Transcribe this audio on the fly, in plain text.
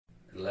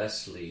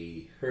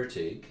Leslie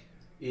Hurtig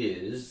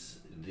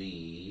is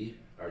the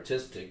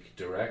artistic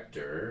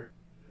director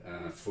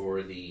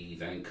for the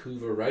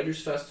Vancouver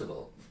Writers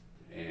Festival,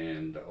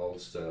 and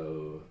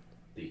also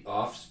the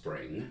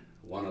offspring,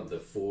 one of the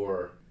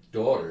 4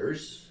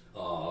 daughters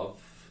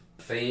of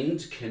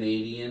famed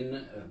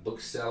Canadian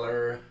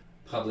bookseller,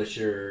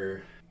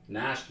 publisher,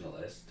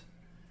 nationalist,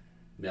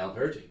 Mel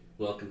Hurtig.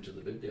 Welcome to the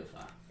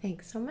Bibliophile.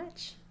 Thanks so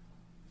much.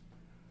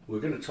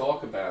 We're going to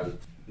talk about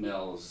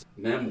Mel's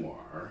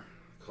memoir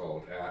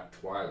called At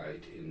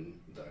Twilight in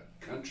the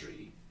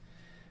Country,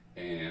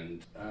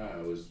 and I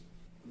was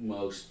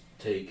most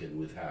taken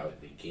with how it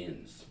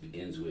begins. It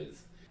begins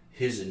with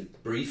his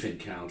brief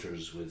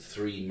encounters with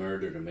 3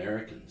 murdered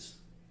Americans.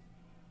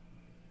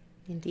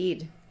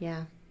 Indeed,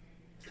 yeah.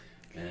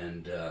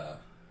 And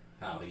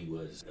how he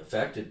was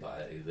affected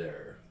by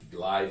their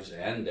lives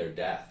and their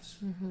deaths.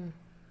 Mm-hmm.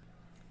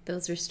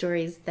 Those are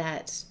stories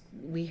that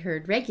we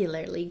heard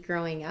regularly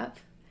growing up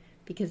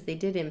because they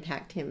did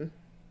impact him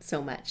so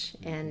much.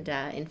 Mm-hmm. And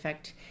in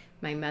fact,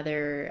 my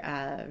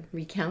mother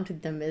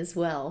recounted them as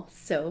well.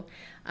 So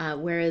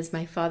whereas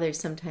my father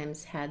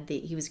sometimes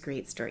he was a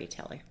great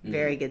storyteller,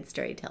 very good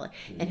storyteller,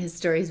 and his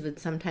stories would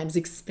sometimes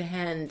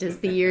expand as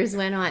the years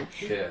went on.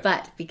 Yeah.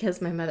 But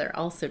because my mother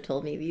also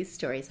told me these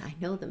stories, I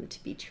know them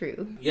to be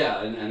true.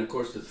 Yeah, and of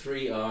course the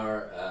 3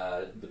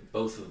 are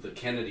both of the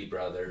Kennedy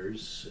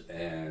brothers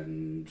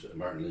and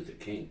Martin Luther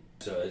King.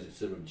 So it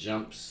sort of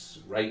jumps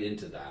right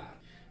into that.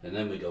 And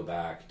then we go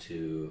back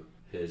to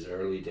his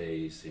early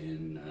days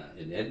in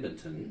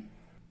Edmonton,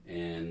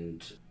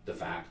 and the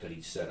fact that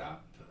he set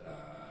up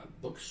a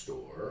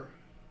bookstore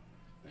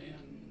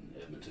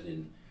in Edmonton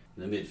in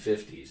the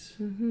mid-50s.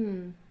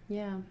 Mm-hmm.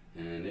 Yeah.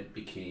 And it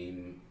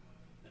became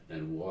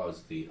and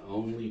was the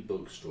only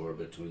bookstore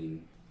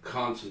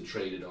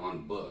concentrated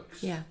on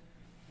books. Yeah.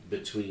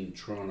 Between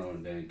Toronto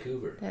and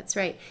Vancouver. That's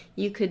right.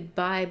 You could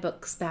buy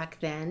books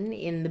back then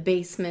in the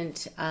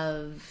basement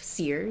of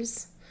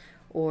Sears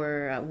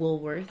or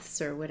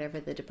Woolworths or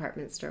whatever the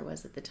department store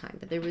was at the time.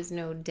 But there was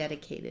no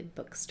dedicated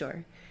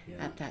bookstore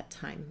at that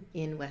time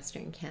in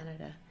Western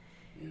Canada.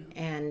 Yeah.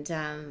 And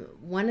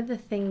one of the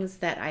things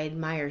that I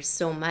admire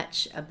so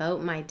much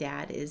about my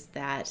dad is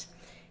that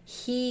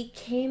he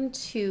came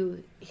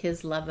to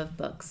his love of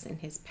books and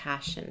his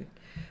passion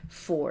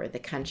for the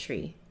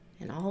country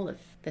and all of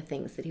the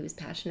things that he was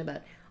passionate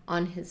about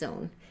on his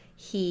own.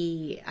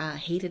 He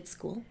hated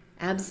school.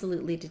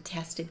 Absolutely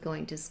detested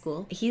going to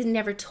school. He's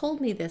never told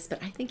me this,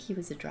 but I think he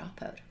was a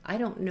dropout. I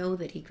don't know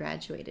that he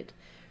graduated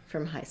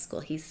from high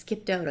school. He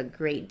skipped out a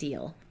great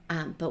deal.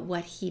 But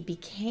what he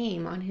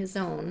became on his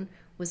own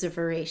was a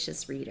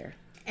voracious reader.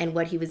 And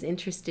what he was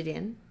interested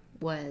in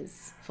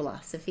was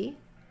philosophy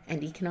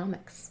and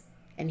economics.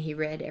 And he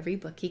read every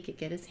book he could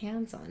get his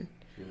hands on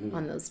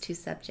those 2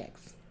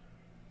 subjects.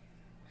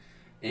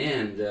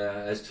 And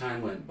as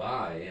time went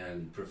by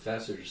and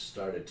professors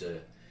started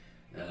to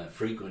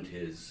frequent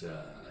his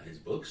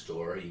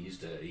bookstore, he used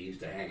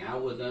to hang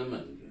out with them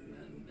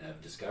and have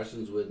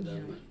discussions with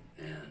them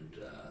and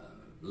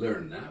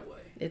learn that way.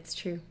 It's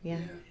true, yeah,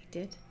 he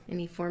did. And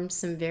he formed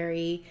some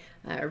very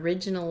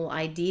original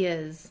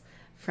ideas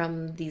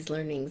from these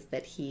learnings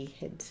that he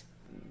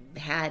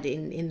had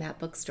in that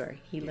bookstore.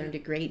 He learned a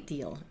great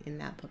deal in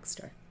that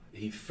bookstore.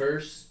 He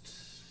first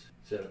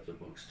set up the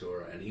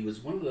bookstore, and he was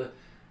one of the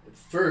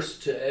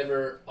first to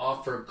ever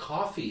offer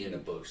coffee in a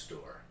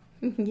bookstore.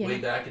 Way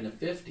back in the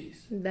 50s.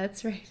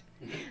 That's right.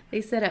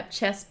 They set up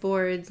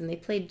chessboards and they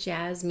played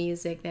jazz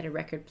music. They had a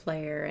record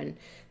player and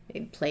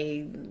they'd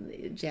play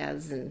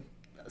jazz and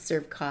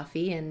serve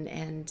coffee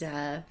and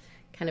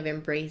kind of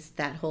embraced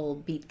that whole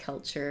beat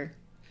culture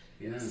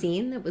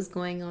scene that was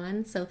going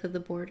on south of the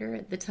border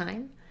at the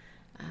time.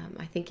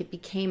 I think it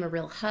became a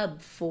real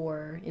hub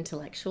for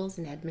intellectuals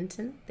in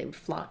Edmonton. They would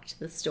flock to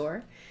the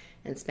store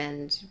and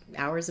spend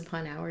hours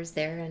upon hours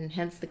there, and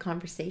hence the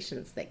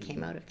conversations that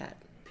came out of that.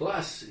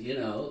 Plus,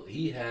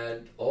 he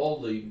had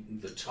all the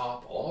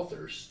top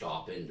authors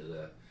stop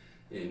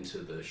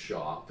into the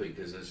shop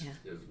because, as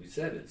we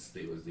said,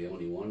 it was the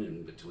only one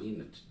in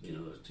between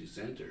those 2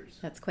 centers.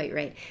 That's quite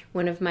right.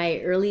 One of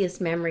my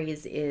earliest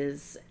memories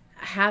is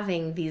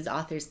having these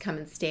authors come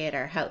and stay at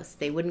our house.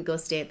 They wouldn't go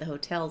stay at the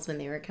hotels when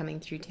they were coming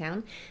through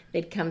town.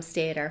 They'd come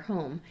stay at our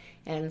home.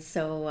 And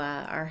so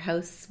our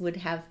house would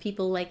have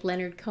people like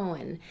Leonard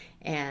Cohen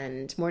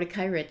and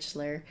Mordecai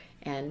Richler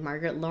and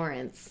Margaret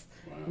Lawrence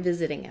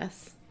visiting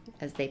us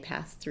as they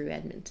passed through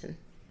Edmonton.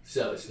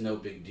 So it's no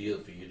big deal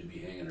for you to be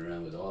hanging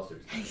around with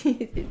authors.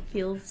 It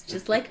feels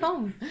just like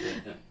home.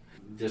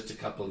 Just a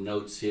couple of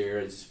notes here.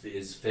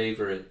 His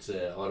favorite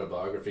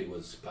autobiography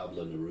was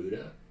Pablo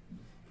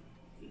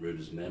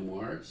Neruda's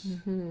memoirs.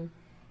 Mm-hmm.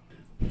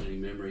 Any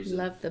memories?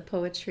 Love the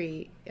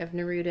poetry of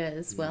Neruda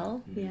as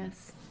well. Mm-hmm.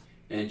 Yes.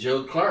 And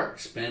Joe Clark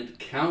spent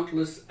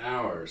countless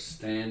hours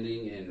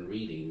standing and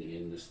reading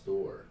in the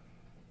store.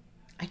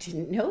 I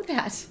didn't know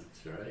that.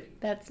 That's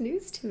right. That's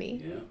news to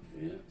me.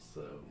 Yeah,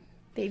 so...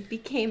 They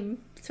became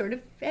sort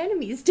of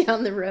enemies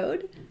down the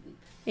road.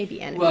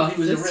 Maybe enemies well, he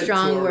was is a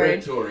strong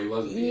word. Tory,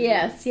 wasn't he?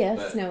 Yes,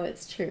 no,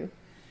 it's true.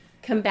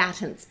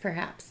 combatants,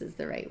 perhaps, is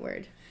the right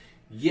word.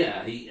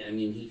 Yeah,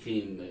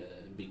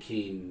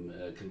 became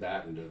a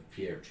combatant of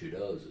Pierre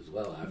Trudeau's as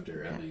well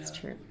after having a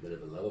bit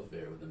of a love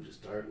affair with him to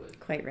start with.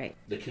 Quite right.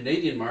 The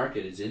Canadian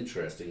market is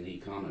interesting, and he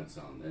comments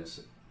on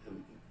this,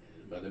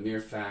 by the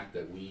mere fact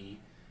that we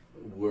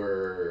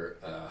were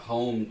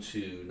home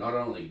to not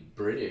only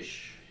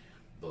British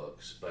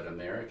books, but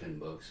American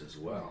books as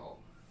well.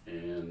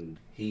 And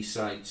he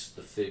cites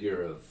the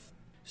figure of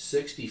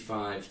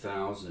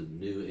 65,000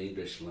 new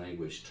English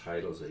language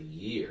titles a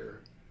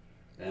year,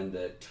 and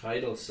that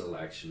title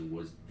selection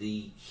was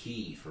the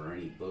key for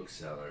any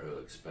bookseller who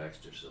expects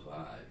to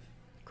survive.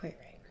 Quite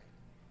right.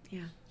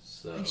 Yeah.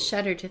 So, I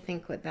shudder to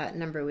think what that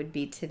number would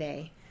be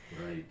today.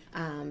 Right.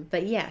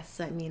 But yes,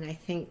 I mean, I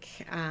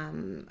think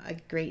a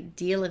great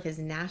deal of his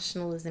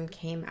nationalism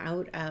came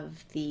out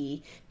of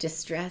the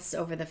distress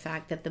over the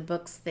fact that the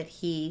books that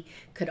he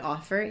could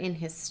offer in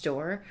his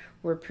store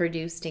were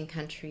produced in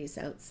countries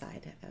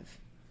outside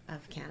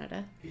of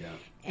Canada. Yeah.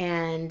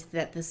 And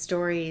that the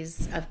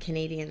stories of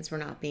Canadians were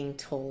not being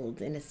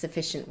told in a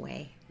sufficient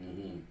way.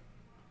 Mm-hmm.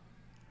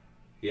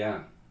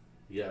 Yeah.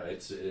 Yeah, I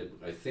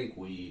think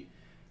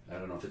I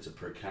don't know if it's a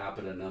per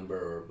capita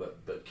number,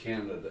 but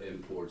Canada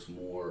imports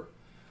more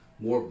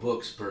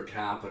books per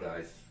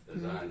capita,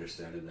 as I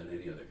understand it, than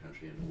any other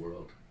country in the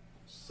world.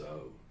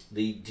 So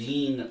the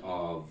dean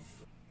of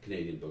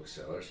Canadian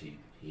booksellers,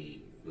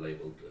 he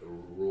labeled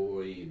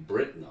Roy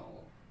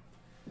Britnell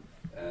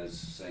as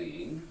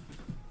saying...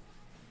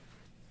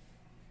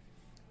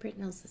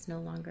 Britnell's is no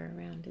longer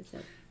around, is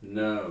it?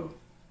 No.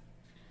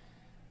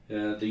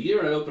 The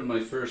year I opened my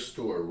first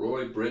store,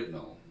 Roy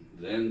Britnell,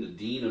 then the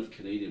Dean of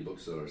Canadian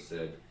Booksellers,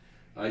 said,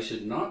 "I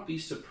should not be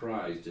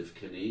surprised if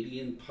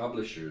Canadian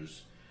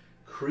publishers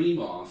cream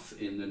off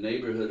in the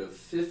neighborhood of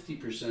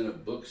 50%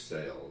 of book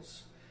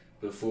sales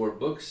before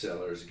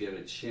booksellers get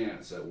a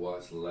chance at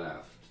what's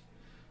left.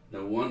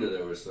 No wonder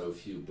there were so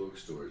few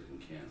bookstores in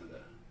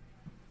Canada."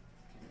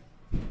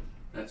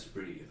 That's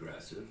pretty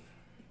aggressive.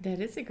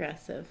 That is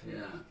aggressive.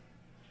 Yeah.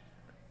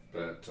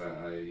 But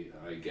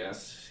I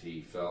guess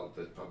he felt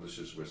that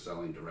publishers were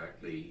selling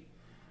directly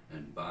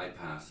and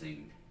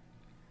bypassing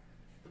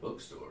the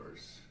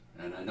bookstores.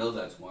 And I know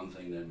that's one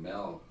thing that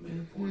Mel made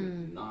a point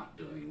of not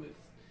doing with,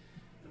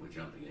 we're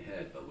jumping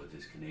ahead, but with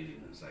his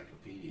Canadian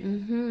encyclopedia.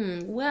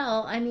 Mm-hmm.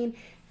 Well, I mean,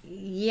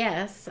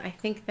 yes, I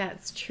think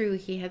that's true.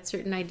 He had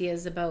certain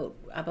ideas about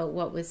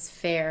what was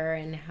fair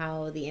and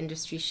how the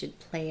industry should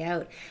play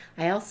out.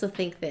 I also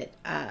think that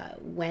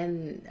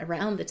when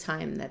around the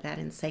time that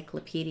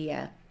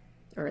encyclopedia,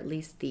 or at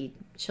least the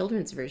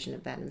children's version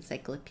of that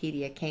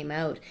encyclopedia, came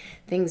out,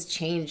 things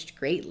changed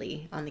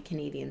greatly on the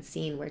Canadian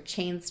scene, where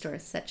chain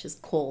stores such as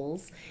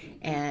Kohl's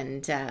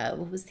and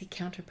what was the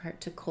counterpart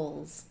to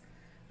Kohl's?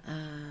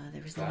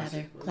 There was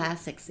another,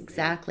 Classics,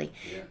 exactly,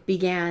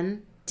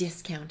 began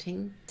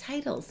discounting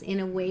titles in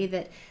a way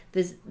that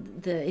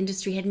the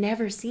industry had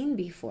never seen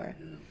before.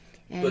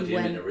 And put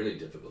him in a really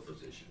difficult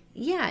position.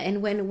 Yeah,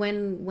 and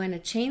when a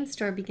chain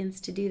store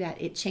begins to do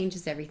that, it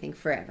changes everything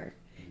forever.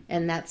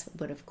 And that's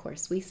what, of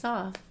course, we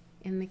saw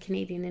in the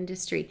Canadian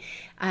industry.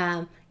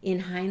 In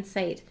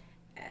hindsight,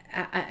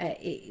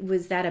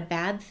 was that a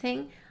bad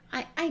thing?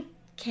 I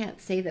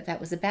can't say that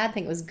was a bad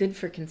thing. It was good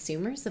for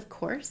consumers, of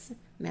course. It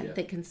meant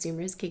that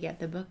consumers could get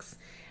the books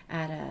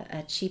at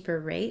a cheaper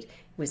rate.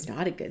 It was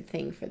not a good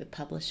thing for the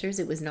publishers.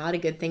 It was not a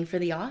good thing for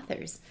the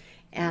authors.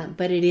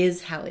 But it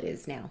is how it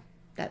is now.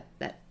 That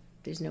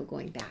there's no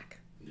going back.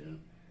 Yeah.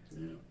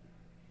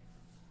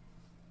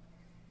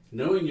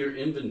 Knowing your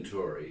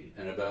inventory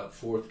and about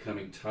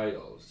forthcoming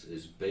titles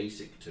is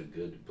basic to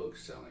good book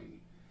selling.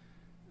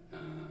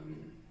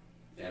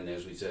 And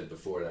as we said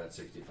before, that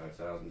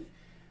 65,000.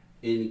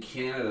 In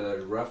Canada,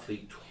 there's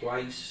roughly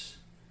twice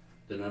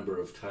the number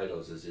of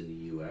titles as in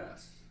the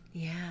U.S.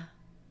 Yeah.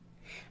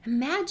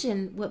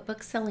 Imagine what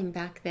book selling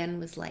back then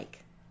was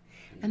like.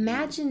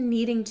 Imagine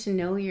needing to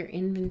know your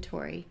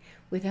inventory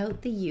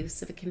without the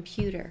use of a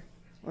computer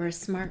or a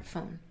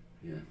smartphone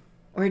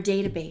or a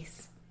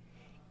database.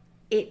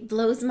 It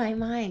blows my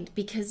mind,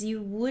 because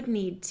you would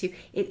need to.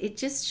 It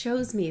just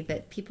shows me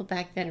that people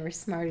back then were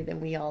smarter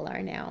than we all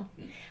are now.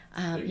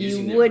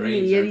 You're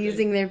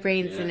using their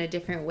brains in a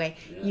different way.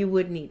 Yeah. You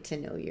would need to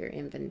know your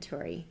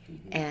inventory,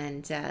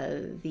 and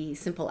the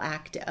simple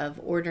act of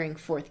ordering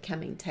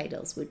forthcoming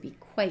titles would be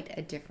quite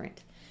a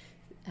different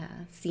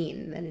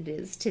scene than it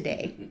is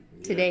today.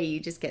 Today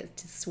you just get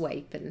to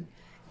swipe and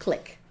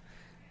click.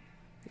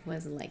 It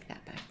wasn't like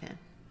that back then.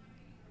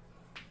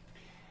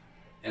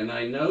 And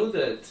I know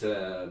that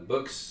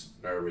books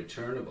are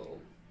returnable,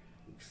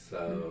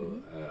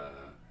 so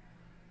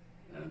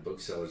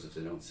booksellers, if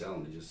they don't sell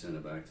them, they just send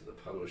it back to the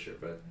publisher.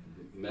 But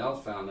Mel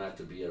found that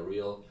to be a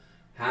real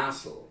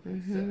hassle.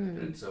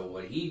 And so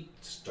what he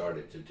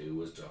started to do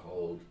was to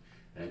hold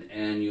an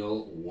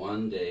annual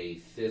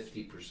one-day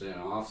 50%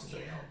 off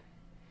sale,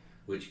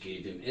 which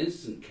gave him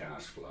instant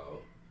cash flow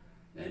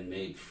and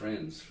made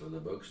friends for the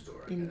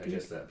bookstore. Indeed. And I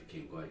guess that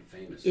became quite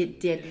famous. It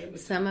did. Edmonton.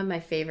 Some of my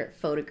favorite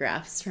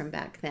photographs from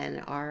back then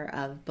are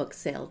of book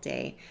sale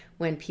day,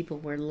 when people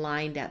were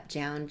lined up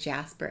down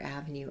Jasper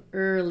Avenue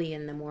early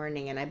in the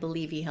morning, and I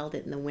believe he held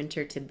it in the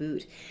winter to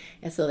boot.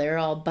 And so they're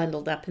all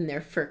bundled up in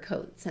their fur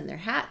coats and their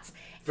hats.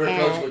 Fur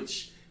coats,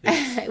 which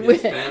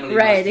his family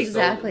right, must have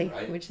exactly,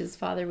 stolen, right? Which his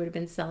father would have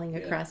been selling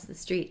across the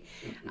street.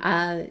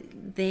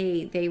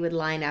 They would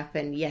line up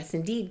and, yes,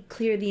 indeed,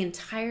 clear the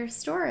entire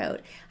store out.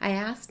 I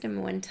asked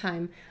him one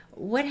time,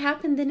 what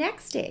happened the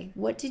next day?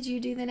 What did you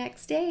do the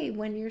next day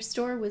when your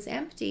store was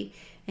empty?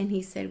 And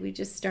he said, we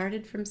just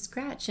started from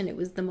scratch, and it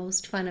was the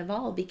most fun of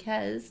all,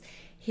 because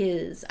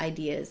his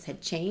ideas had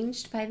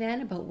changed by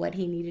then about what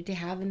he needed to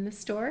have in the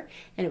store,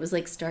 and it was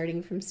like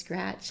starting from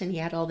scratch, and he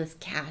had all this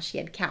cash, he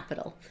had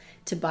capital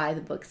to buy the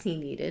books he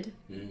needed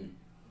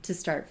to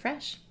start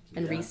fresh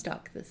and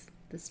restock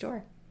the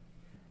store.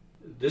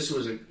 This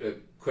was a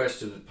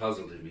question that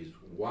puzzled him. Is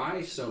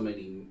why so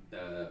many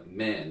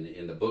men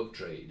in the book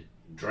trade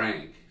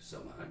drank so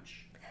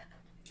much,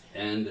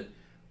 and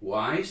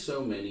why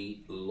so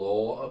many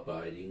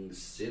law-abiding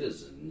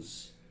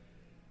citizens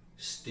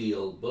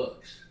steal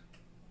books?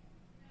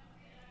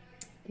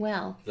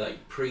 Well,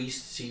 like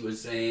priests, he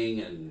was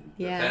saying, and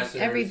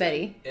professors,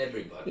 everybody.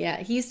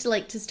 Yeah, he used to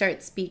like to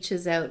start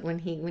speeches out when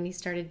he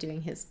started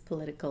doing his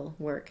political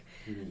work.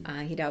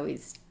 He'd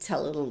always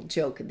tell a little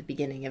joke at the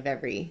beginning of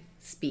every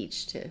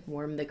speech to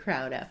warm the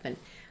crowd up, and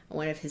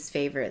one of his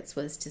favorites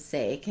was to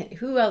say,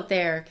 who out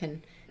there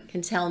can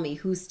tell me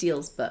who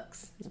steals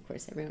books? And of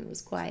course, everyone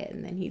was quiet,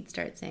 and then he'd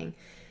start saying,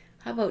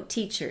 how about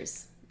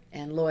teachers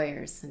and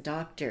lawyers and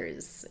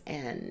doctors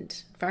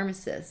and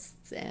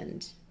pharmacists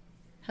and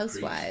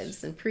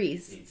housewives and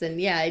priests, and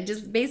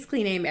just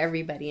basically name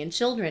everybody, and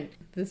children.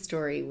 The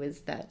story was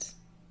that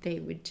they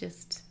would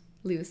just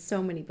lose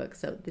so many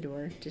books out the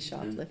door to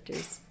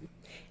shoplifters.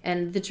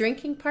 And the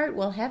drinking part,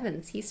 well,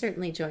 heavens, he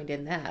certainly joined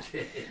in that.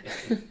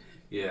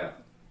 Yeah.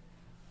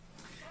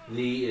 At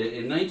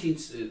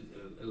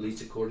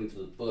least according to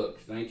the book,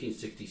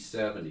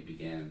 1967 he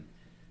began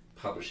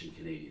publishing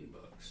Canadian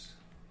books,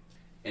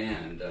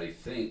 and I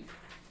think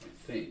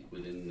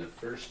within the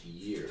first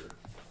year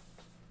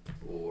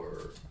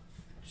or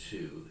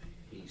two,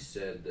 he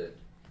said that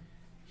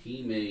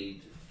he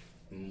made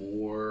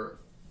more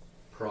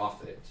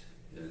profit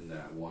in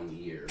that 1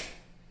 year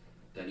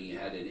than he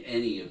had in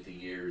any of the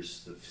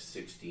years, the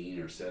 16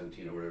 or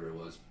 17 or whatever it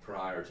was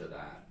prior to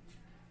that,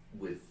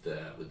 with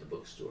the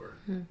bookstore.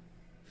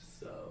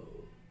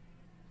 So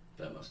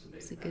that must have made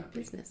It's a him good happy.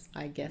 business.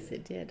 I guess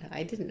it did.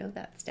 I didn't know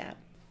that stat.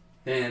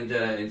 And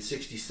in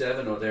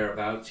 67 or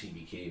thereabouts, he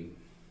became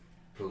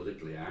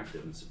politically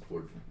active and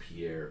supported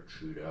Pierre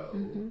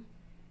Trudeau.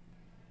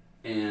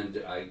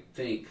 And I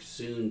think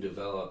soon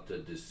developed a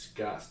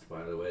disgust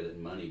by the way that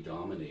money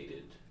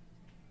dominated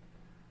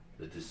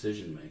the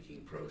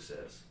decision-making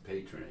process,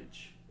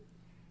 patronage.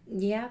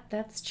 Yeah,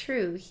 that's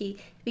true. He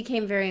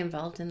became very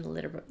involved in the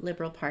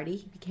Liberal Party.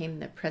 He became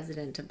the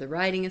president of the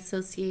Writing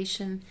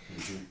Association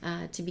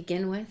to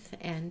begin with,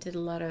 and did a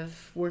lot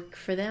of work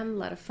for them, a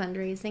lot of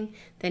fundraising.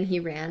 Then he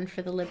ran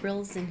for the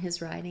Liberals in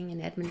his riding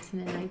in Edmonton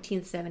in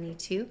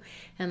 1972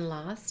 and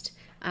lost.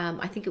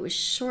 I think it was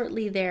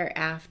shortly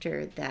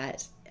thereafter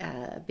that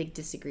a big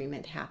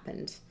disagreement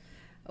happened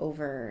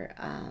over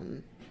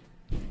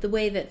the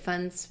way that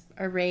funds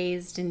are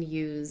raised and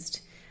used,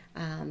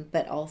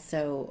 but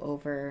also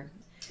over...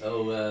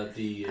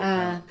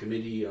 the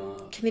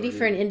Committee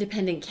for an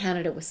Independent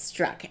Canada was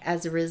struck.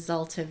 As a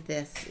result of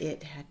this,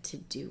 it had to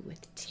do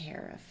with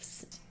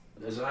tariffs.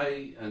 As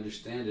I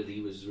understand it,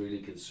 he was really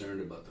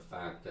concerned about the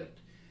fact that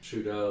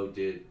Trudeau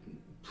did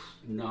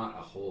not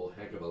a whole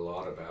heck of a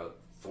lot about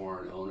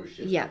foreign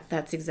ownership. Yeah,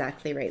 that's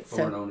exactly right.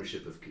 Foreign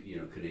ownership of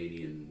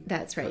Canadian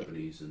that's right.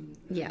 companies and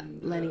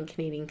letting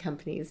Canadian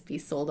companies be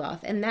sold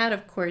off, and that,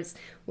 of course,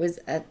 was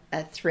a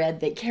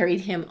thread that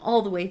carried him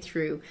all the way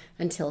through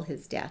until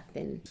his death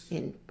in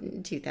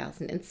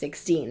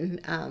 2016.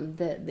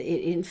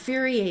 It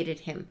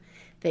infuriated him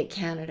that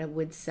Canada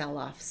would sell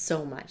off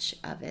so much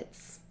of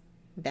its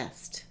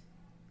best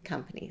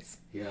companies.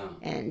 Yeah,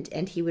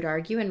 and he would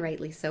argue, and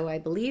rightly so, I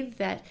believe,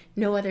 that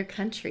no other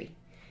country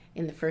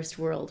in the first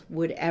world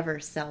would ever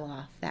sell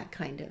off that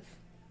kind of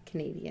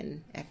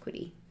Canadian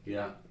equity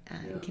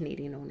and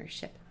Canadian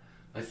ownership.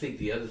 I think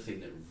the other thing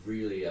that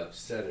really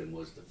upset him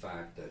was the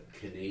fact that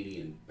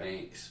Canadian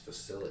banks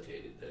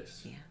facilitated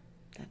this. Yeah,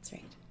 that's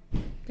right.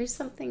 There's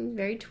something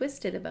very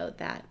twisted about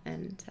that,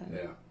 and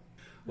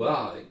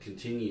well, it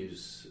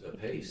continues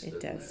apace. It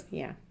doesn't does.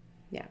 it?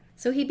 Yeah.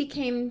 So he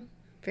became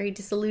very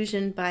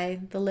disillusioned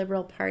by the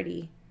Liberal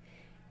Party,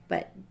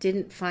 but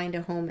didn't find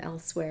a home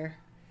elsewhere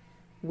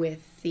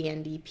with the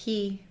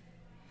NDP,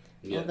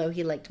 although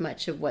he liked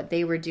much of what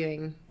they were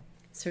doing,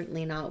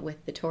 certainly not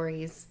with the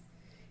Tories.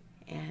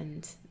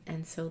 And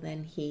so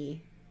then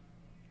he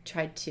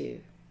tried to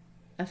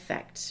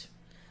affect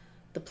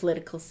the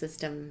political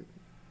system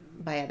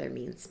by other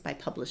means, by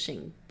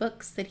publishing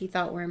books that he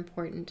thought were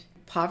important.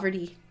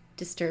 Poverty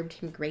disturbed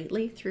him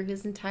greatly through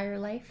his entire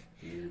life.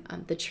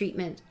 The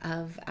treatment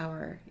of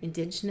our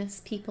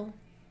Indigenous people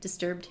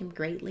disturbed him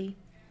greatly.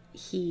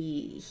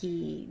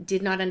 He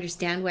did not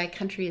understand why a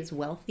country as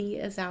wealthy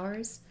as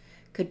ours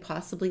could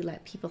possibly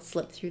let people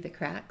slip through the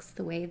cracks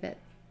the way that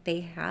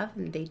they have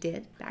and they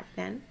did back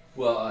then.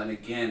 Well, and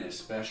again,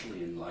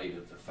 especially in light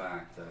of the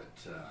fact that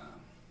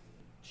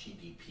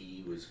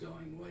GDP was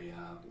going way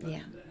up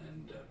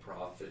and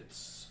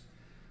profits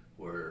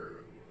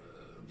were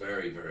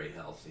very, very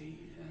healthy,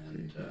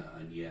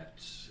 and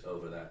yet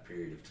over that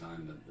period of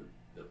time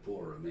the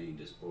poor remained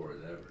as poor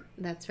as ever.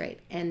 That's right.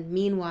 And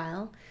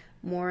meanwhile,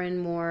 more and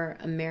more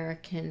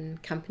American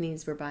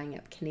companies were buying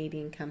up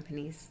Canadian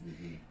companies,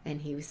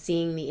 and he was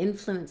seeing the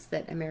influence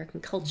that American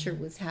culture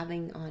was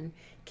having on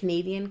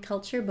Canadian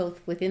culture,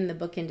 both within the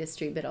book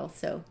industry but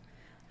also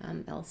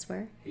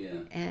elsewhere.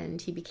 Yeah.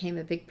 And he became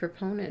a big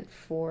proponent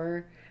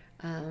for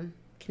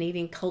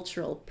Canadian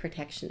cultural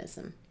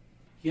protectionism.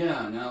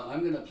 Yeah, now I'm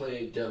going to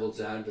play devil's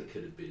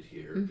advocate a bit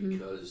here,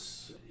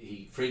 because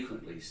he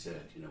frequently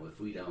said, if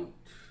we don't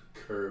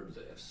curb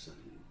this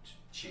and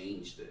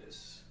change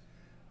this,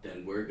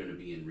 then we're going to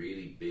be in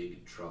really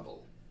big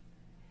trouble.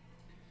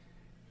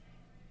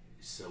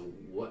 So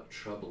what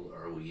trouble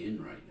are we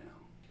in right now?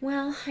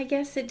 Well, I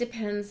guess it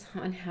depends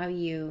on how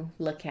you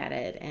look at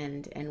it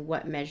and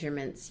what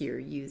measurements you're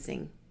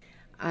using.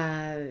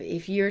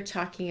 If you're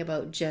talking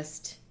about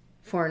just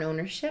foreign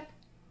ownership,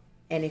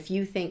 and if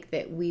you think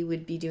that we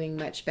would be doing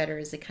much better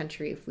as a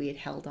country if we had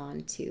held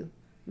on to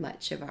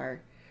much of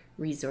our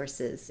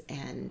resources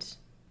and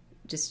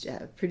just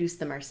produced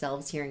them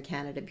ourselves here in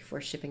Canada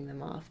before shipping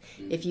them off,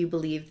 if you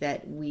believe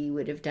that we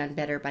would have done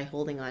better by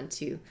holding on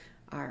to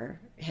our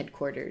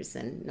headquarters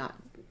and not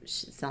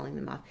selling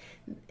them off,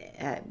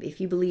 if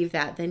you believe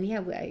that, then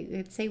yeah,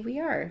 I'd say we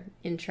are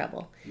in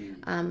trouble.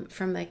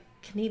 From a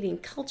Canadian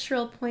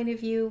cultural point of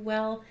view,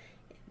 well,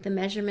 the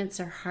measurements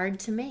are hard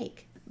to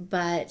make.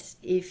 But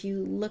if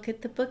you look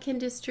at the book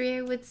industry,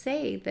 I would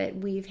say that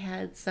we've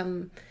had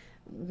some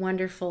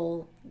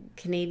wonderful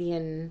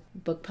Canadian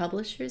book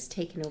publishers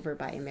taken over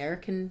by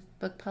American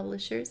book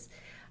publishers.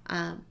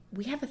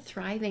 We have a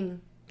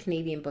thriving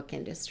Canadian book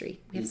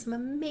industry. We have some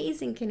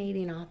amazing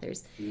Canadian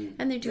authors,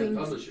 and they're doing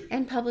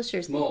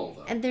publishers, small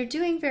though, and they're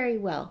doing very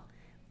well.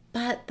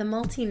 But the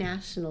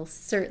multinationals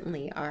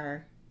certainly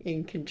are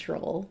in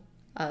control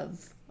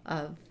of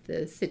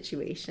the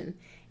situation.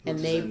 What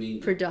does that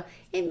mean?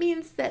 It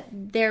means that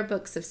their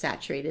books have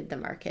saturated the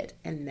market,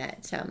 and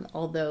that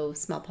although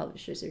small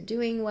publishers are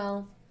doing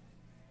well,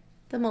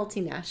 the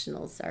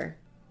multinationals are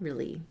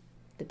really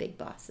the big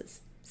bosses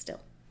still.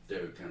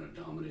 They're kind of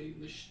dominating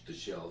the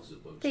shelves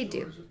of bookstores. They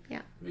do,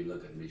 yeah. I mean,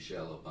 look at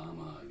Michelle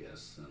Obama, I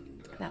guess.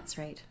 And that's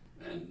right.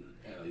 And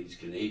he's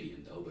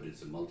Canadian, though, but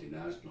it's a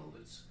multinational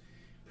that's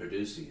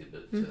producing it.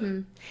 But,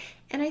 and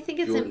I think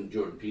it's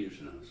Jordan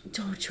Peterson.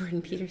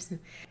 Jordan Peterson.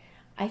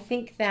 I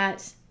think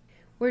that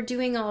we're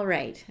doing all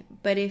right,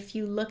 but if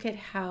you look at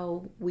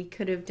how we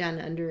could have done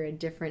under a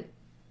different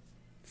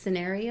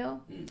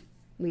scenario,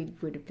 we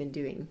would have been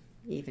doing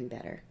even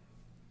better.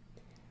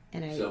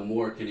 And so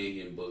more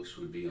Canadian books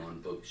would be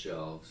on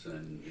bookshelves,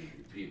 and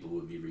people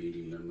would be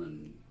reading them,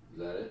 and is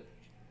that it?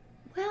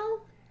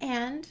 Well,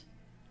 and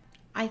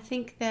I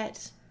think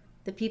that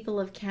the people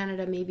of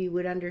Canada maybe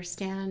would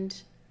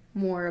understand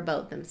more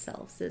about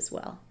themselves as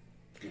well.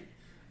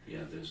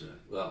 Yeah, there's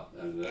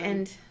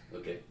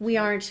okay. We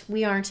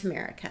aren't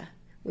America.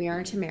 We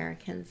aren't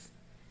Americans.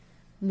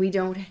 We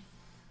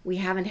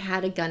haven't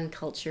had a gun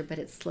culture, but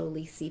it's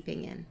slowly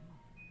seeping in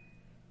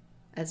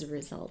as a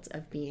result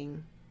of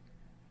being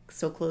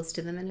so close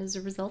to them, and as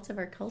a result of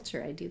our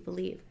culture, I do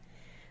believe.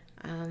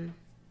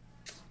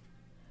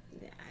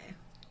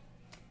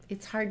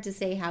 It's hard to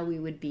say how we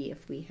would be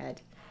if we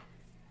had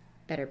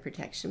better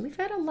protection. We've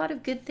had a lot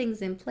of good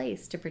things in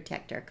place to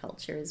protect our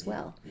culture as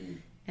well.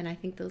 And I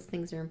think those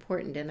things are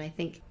important. And I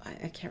think,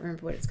 I can't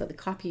remember what it's called, the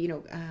copy,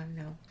 no.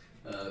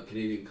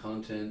 Canadian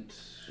content.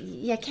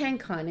 Yeah,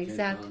 CanCon,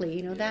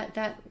 exactly.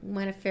 That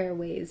went a fair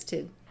ways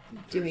to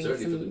doing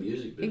certainly for the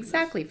music business.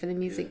 Exactly, for the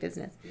music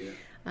business. Yeah.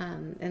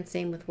 And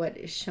same with what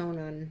is shown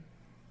on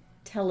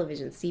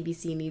television.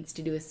 CBC needs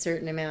to do a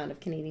certain amount of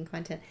Canadian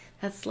content.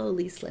 That's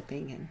slowly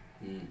slipping,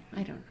 and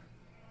I don't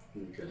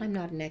know. Okay. I'm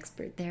not an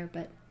expert there,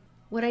 but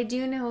what I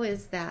do know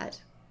is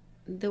that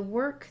the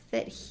work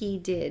that he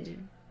did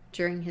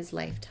during his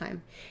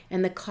lifetime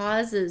and the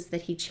causes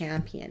that he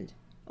championed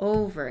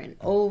over and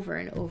over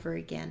and over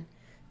again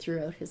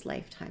throughout his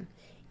lifetime,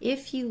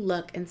 if you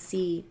look and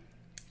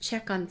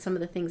check on some of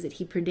the things that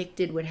he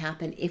predicted would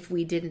happen if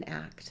we didn't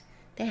act,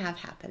 they have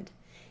happened.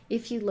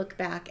 If you look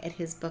back at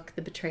his book,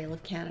 The Betrayal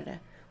of Canada,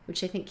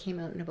 which I think came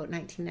out in about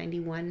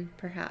 1991,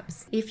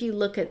 perhaps. If you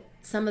look at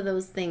some of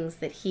those things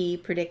that he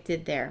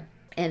predicted there,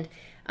 and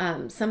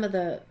some of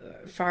the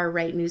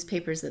far-right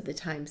newspapers at the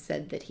time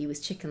said that he was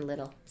Chicken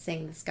Little,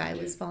 saying the sky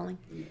was falling.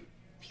 Yeah.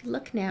 If you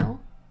look now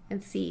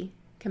and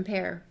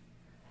compare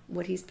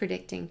what he's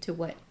predicting to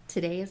what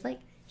today is like,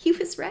 he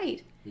was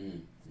right.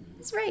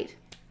 He's right.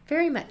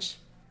 Very much.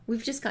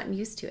 We've just gotten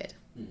used to it.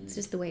 It's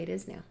just the way it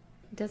is now.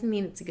 It doesn't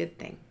mean it's a good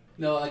thing.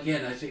 No,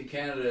 again, I think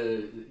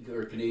Canada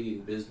or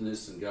Canadian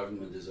business and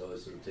government has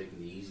always sort of taken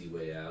the easy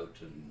way out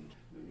and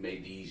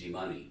made the easy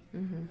money.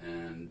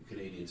 And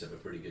Canadians have a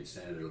pretty good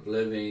standard of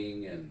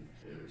living, and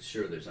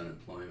sure, there's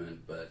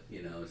unemployment, but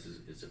you know,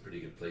 it's a pretty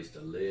good place to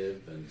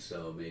live, and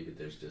so maybe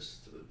there's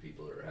just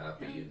people who are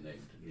happy and they,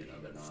 you know,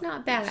 they're not. It's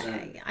not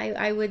bad.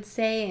 I would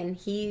say, and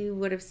he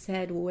would have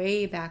said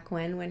way back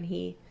when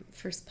he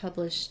first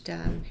published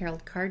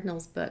Harold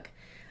Cardinal's book.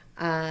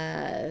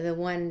 The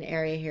one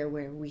area here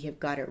where we have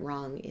got it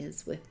wrong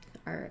is with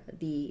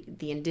the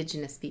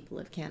Indigenous people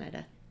of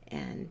Canada,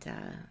 and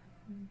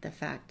the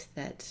fact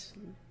that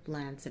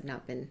lands have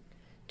not been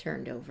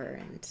turned over,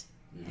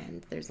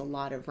 and there's a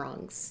lot of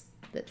wrongs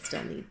that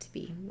still need to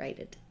be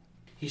righted.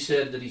 He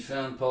said that he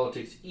found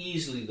politics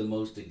easily the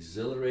most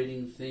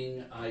exhilarating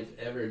thing I've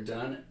ever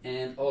done,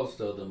 and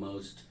also the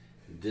most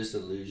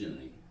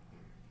disillusioning.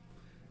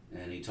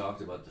 And he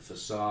talked about the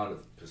facade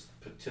of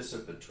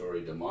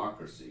participatory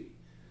democracy,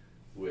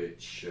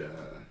 which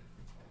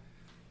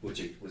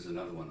was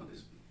another one of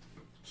his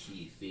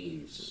key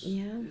themes.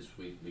 Yeah. Is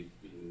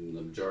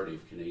the majority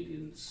of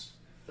Canadians,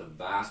 the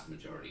vast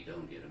majority,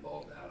 don't get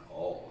involved at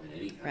all in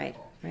any kind of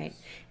politics. Right.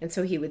 And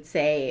so he would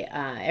say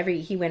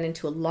he went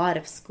into a lot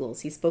of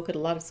schools. He spoke at a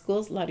lot of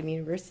schools, a lot of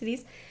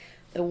universities.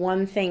 The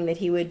one thing that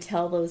he would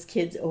tell those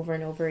kids over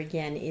and over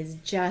again is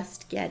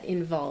just get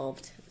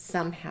involved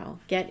somehow.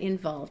 Get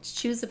involved.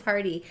 Choose a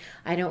party.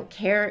 I don't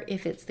care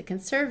if it's the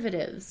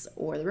Conservatives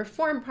or the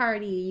Reform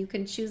Party. You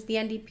can choose the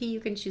NDP. You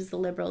can choose the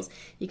Liberals.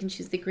 You can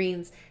choose the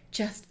Greens.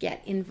 Just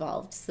get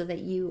involved so that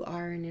you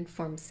are an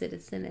informed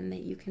citizen and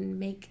that you can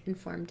make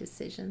informed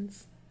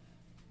decisions.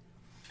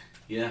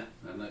 Yeah,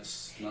 and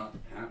that's not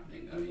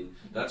happening. I mean,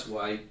 that's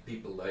why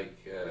people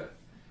like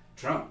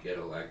Trump get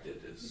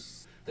elected,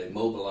 is they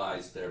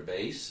mobilize their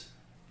base.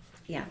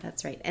 Yeah,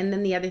 that's right. And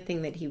then the other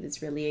thing that he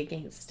was really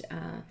against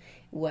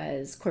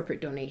was corporate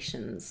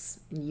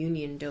donations,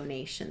 union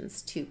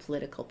donations to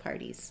political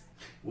parties.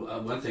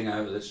 Well, one thing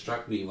that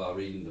struck me while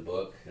reading the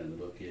book, and the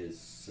book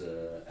is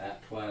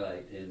At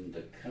Twilight in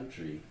the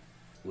Country,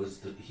 was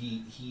that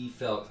he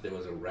felt there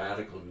was a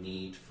radical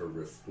need for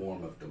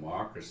reform of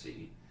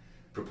democracy,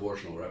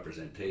 proportional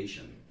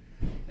representation,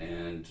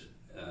 and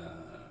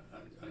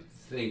I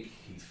think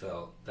he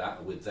felt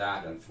that with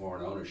that and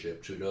foreign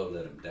ownership, Trudeau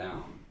let him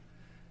down.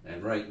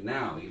 And right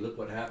now, you look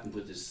what happened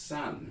with his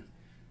son,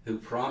 who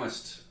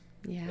promised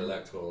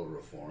electoral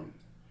reform,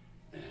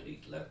 and he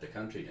let the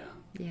country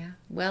down. Yeah,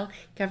 well,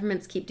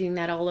 governments keep doing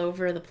that all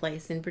over the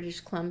place. In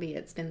British Columbia,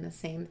 it's been the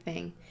same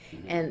thing.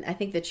 And I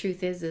think the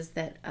truth is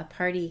that a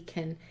party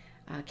can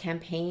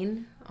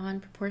campaign on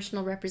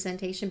proportional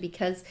representation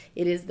because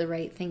it is the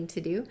right thing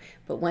to do.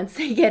 But once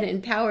they get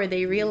in power,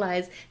 they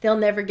realize they'll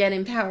never get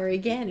in power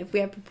again if we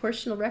have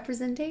proportional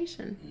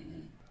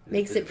representation.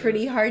 Makes it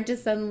pretty hard to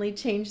suddenly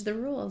change the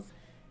rules.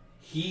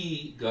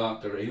 He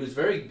was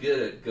very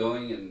good at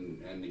going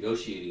and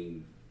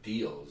negotiating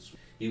deals.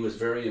 He was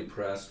very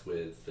impressed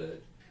with the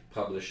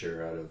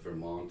publisher out of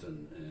Vermont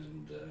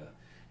and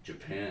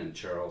Japan,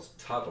 Charles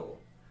Tuttle.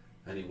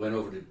 And he went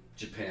over to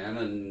Japan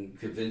and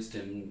convinced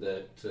him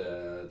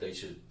that they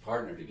should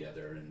partner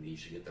together and he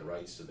should get the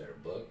rights to their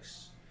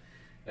books.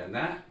 And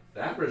that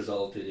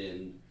resulted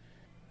in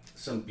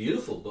some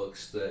beautiful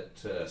books,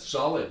 that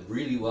solid,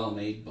 really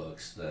well-made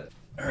books that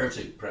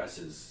Hurtig Press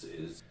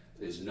is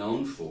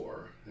known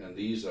for. And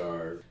these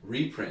are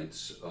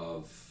reprints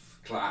of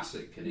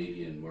classic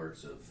Canadian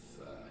works of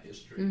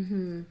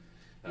history.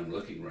 I'm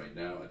looking right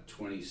now at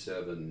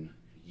 27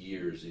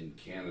 Years in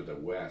Canada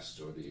West,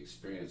 or The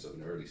Experience of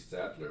an Early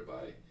Settler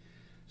by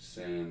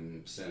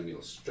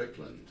Samuel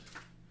Strickland.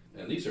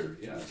 And these are,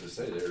 as I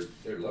say,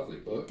 they're lovely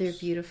books. They're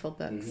beautiful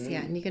books,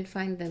 and you can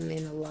find them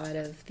in a lot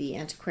of the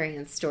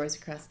antiquarian stores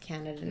across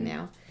Canada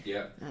now.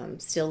 Yeah.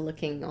 Still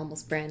looking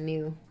almost brand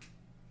new.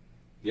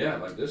 Yeah,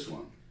 like this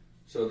one.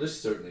 So this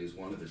certainly is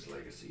one of his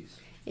legacies.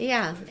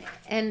 Yeah,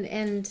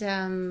 and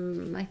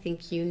I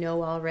think you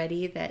know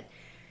already that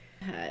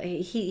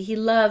he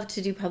loved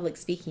to do public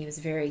speaking. He was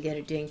very good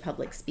at doing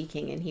public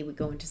speaking, and he would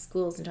go into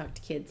schools and talk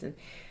to kids. And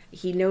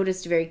he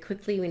noticed very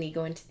quickly when he'd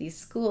go into these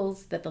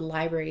schools that the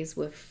libraries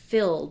were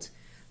filled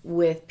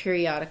with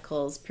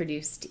periodicals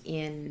produced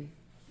in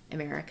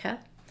America,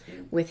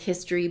 with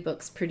history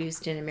books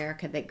produced in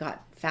America that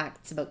got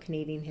facts about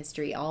Canadian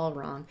history all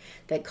wrong,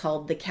 that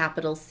called the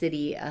capital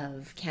city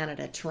of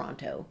Canada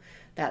Toronto,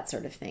 that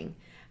sort of thing.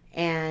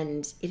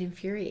 And it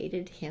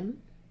infuriated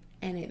him,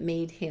 and it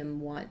made him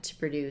want to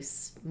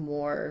produce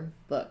more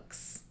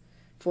books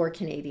for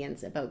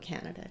Canadians about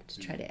Canada, to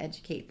try to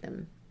educate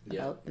them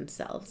about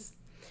themselves.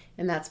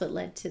 And that's what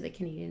led to the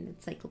Canadian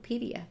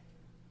Encyclopedia,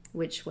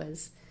 which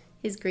was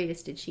his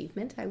greatest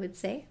achievement, I would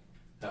say.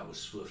 That was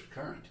Swift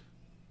Current.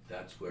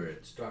 That's where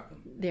it struck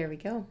him. There we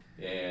go.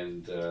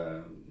 And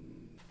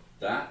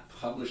that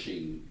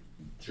publishing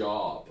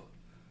job,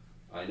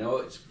 I know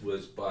it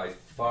was by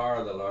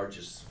far the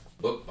largest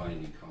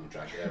bookbinding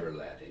contract ever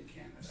led in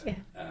Canada.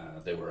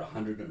 There were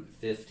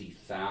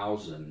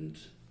 150,000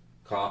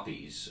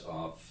 copies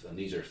of, and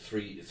these are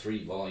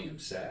three volume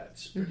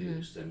sets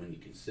produced, and when you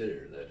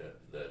consider that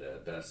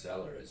a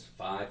bestseller is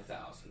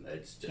 5,000,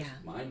 it's just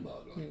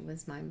mind-boggling. It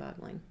was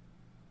mind-boggling.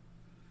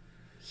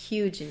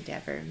 Huge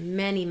endeavor,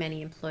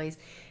 many employees,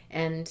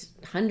 and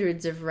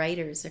hundreds of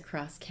writers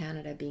across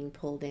Canada being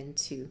pulled in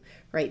to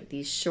write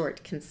these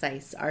short,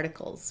 concise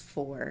articles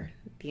for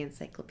the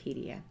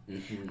encyclopedia.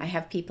 I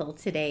have people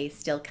today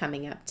still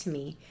coming up to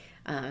me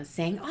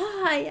saying,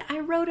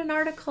 I wrote an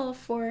article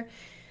for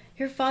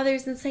your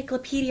father's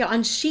encyclopedia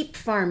on sheep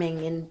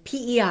farming in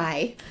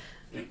PEI.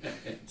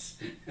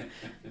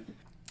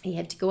 He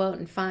had to go out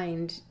and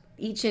find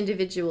each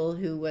individual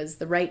who was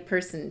the right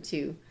person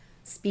to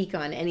speak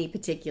on any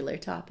particular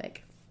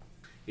topic.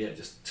 Yeah,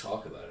 just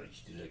talk about it.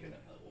 It's like an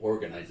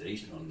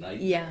organizational nightmare.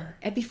 Yeah,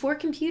 and before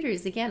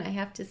computers, again, I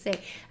have to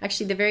say,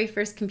 actually the very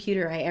first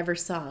computer I ever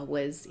saw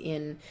was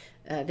in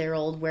their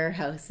old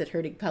warehouse at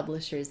Hurtig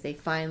Publishers. They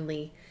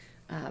finally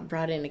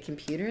brought in a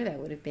computer. That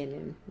would have been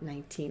in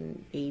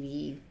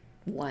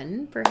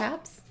 1981,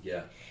 perhaps.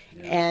 Yeah.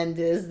 And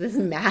there's this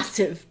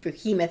massive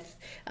behemoth.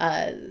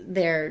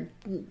 They're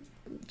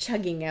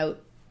chugging out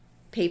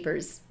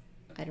papers.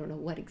 I don't know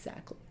what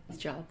exactly his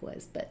job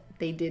was, but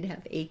they did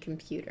have a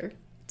computer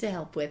to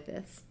help with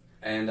this.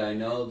 And I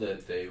know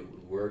that they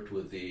worked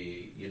with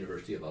the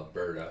University of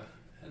Alberta,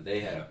 and they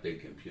had a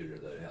big computer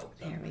that helped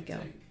them. There we go.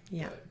 Think.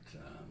 Yeah.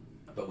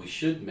 But we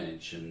should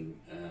mention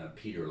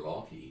Peter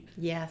Lougheed.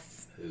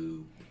 Yes.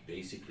 Who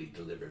basically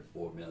delivered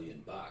 $4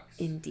 million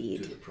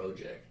Indeed. to the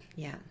project.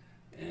 Yeah.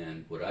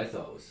 And what I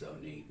thought was so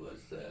neat was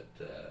that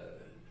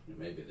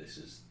maybe this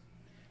is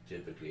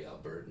typically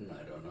Albertan,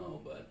 I don't know,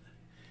 but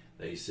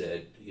they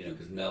said,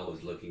 because Mel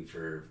was looking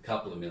for a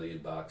couple of $1 million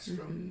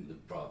from the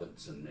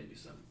province and maybe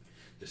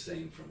the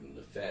same from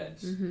the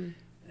feds. And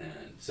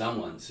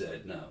someone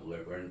said, no,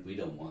 we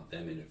don't want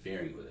them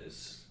interfering with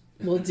this.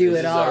 We'll do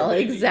it all.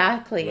 Baby.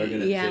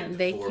 Exactly. Yeah,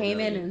 they came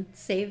in and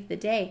saved the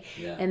day.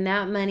 Yeah. And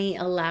that money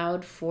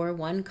allowed for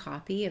one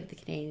copy of the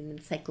Canadian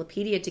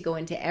Encyclopedia to go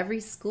into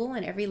every school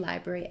and every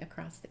library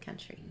across the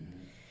country,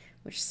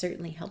 which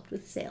certainly helped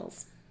with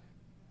sales.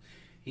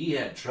 He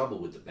had trouble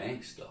with the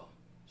banks, though.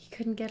 He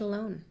couldn't get a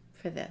loan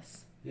for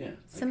this. Yeah.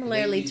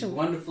 Similarly to to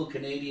wonderful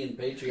Canadian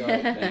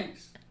patriotic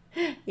banks.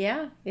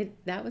 Yeah,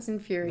 that was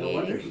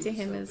infuriating to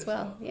him as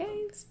well. Yeah,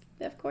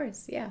 of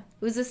course, yeah.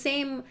 It was the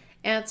same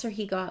answer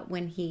he got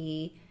when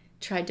he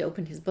tried to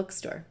open his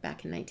bookstore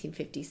back in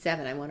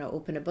 1957. I want to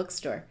open a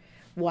bookstore.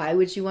 Why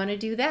would you want to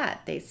do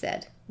that? They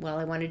said. Well,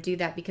 I want to do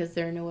that because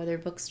there are no other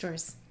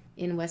bookstores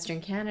in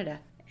Western Canada.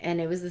 And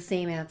it was the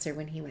same answer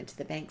when he went to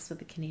the banks with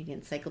the Canadian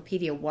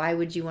Encyclopedia. Why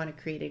would you want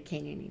to create a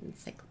Canadian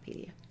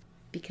Encyclopedia?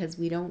 Because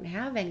we don't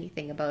have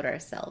anything about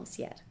ourselves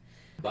yet.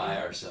 By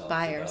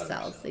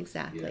ourselves,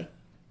 exactly. Yeah.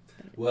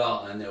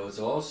 Well, and there was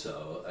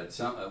also at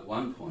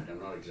one point, I'm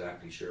not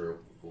exactly sure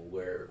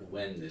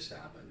when this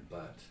happened,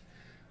 but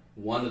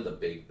one of the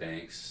big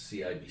banks,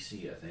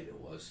 CIBC, I think it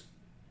was,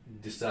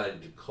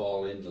 decided to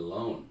call in the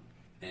loan,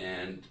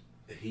 and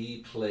he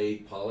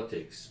played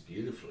politics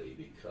beautifully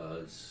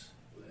because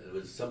it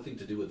was something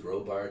to do with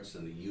Robarts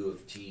and the U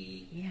of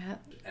T. Yeah.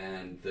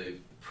 And the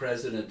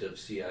president of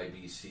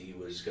CIBC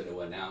was going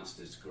to announce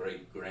this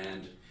great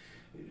grand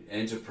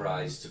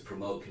enterprise to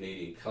promote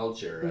Canadian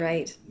culture.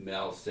 Right. And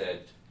Mel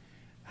said,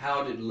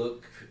 how did it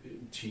look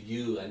to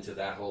you and to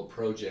that whole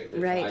project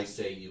if I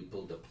say you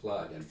pulled the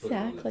plug and put it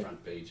on the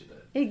front page of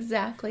it?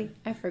 Exactly.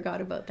 I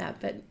forgot about that,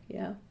 but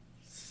yeah.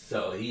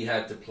 So he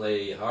had to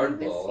play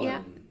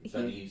hardball,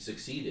 but he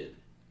succeeded.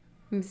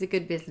 He was a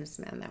good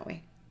businessman that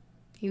way.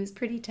 He was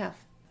pretty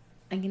tough.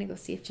 I'm going to go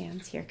see if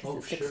Jan's here because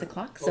it's 6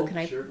 o'clock. So can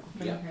I bring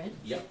her in?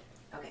 Yep.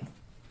 Okay.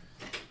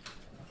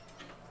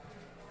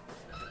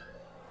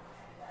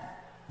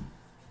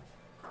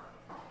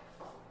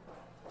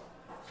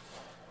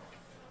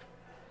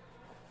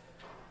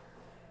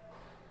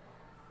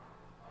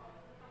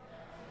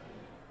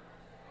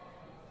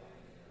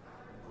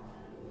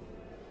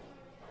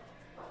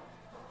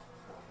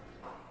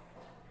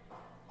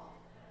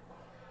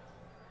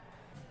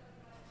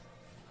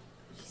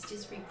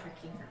 Just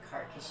re-parking her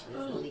car because she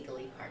was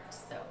illegally parked,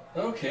 so...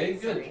 Okay,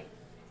 good.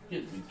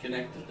 Good, we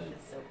connected then.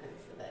 This opens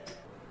so that...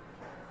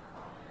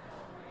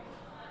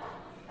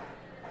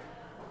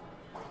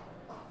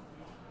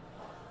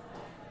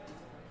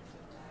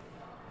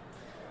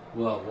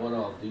 Well, what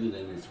I'll do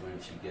then is when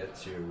she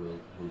gets here, we'll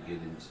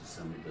get into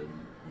some of the,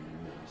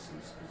 maybe some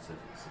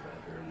specifics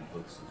about early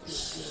books.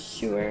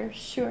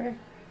 Sure.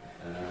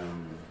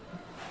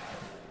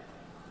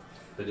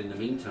 But in the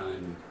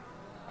meantime,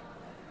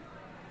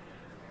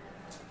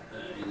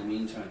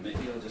 maybe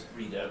I'll just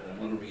read out. I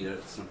want to read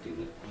out something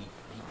that he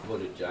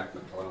quoted Jack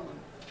Macfarlane.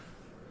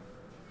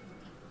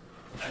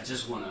 I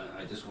just want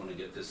to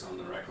get this on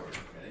the record,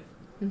 okay?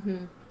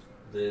 Mm-hmm.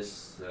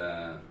 This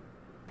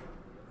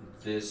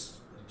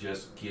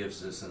just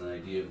gives us an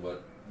idea of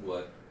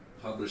what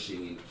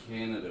publishing in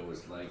Canada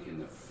was like in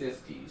the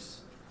 50s.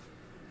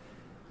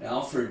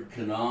 Alfred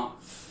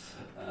Knopf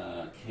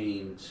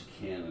came to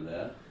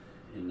Canada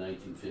in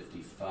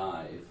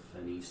 1955,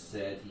 and he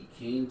said he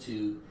came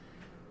to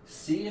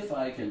see if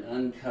I can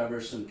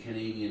uncover some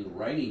Canadian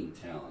writing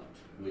talent,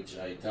 which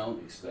I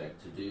don't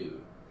expect to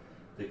do.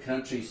 The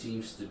country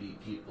seems to be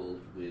peopled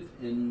with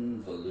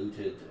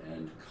involuted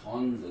and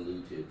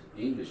convoluted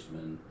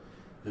Englishmen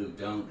who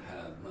don't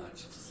have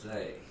much to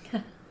say.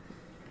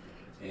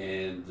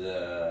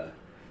 And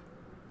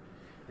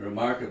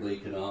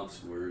remarkably,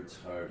 Knopp's words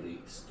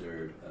hardly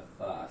stirred a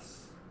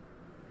fuss.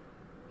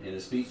 In a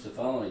speech the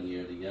following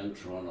year, the young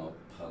Toronto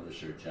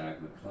publisher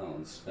Jack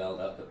McClellan spelled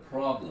out the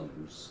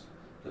problems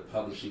the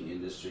publishing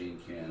industry in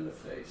Canada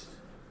faced,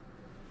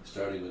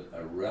 starting with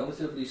a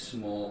relatively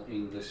small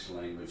English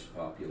language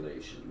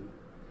population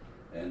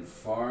and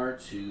far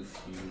too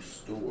few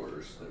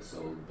stores that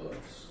sold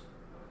books.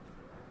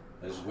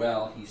 As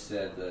well, he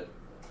said that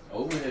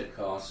overhead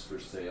costs for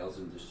sales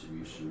and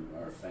distribution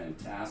are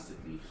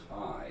fantastically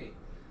high,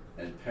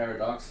 and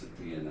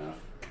paradoxically enough,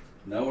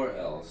 nowhere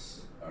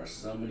else are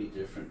so many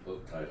different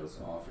book titles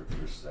offered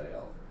for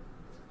sale.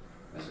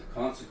 As a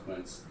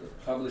consequence, the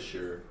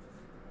publisher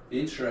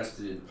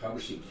interested in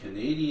publishing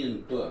Canadian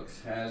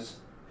books has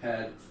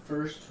had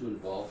first to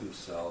involve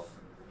himself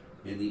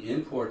in the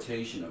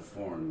importation of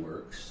foreign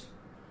works.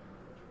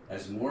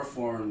 As more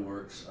foreign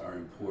works are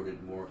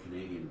imported, more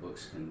Canadian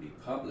books can be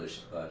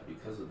published, but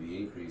because of the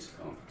increased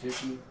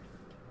competition,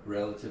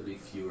 relatively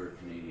fewer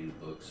Canadian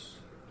books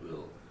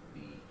will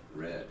be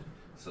read.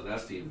 So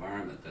that's the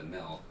environment that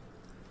Mel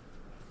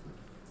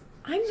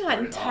I'm not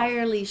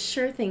entirely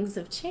sure things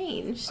have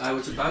changed. I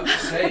was about to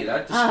say,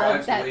 that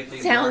describes the way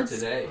things are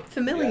today. Sounds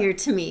familiar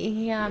to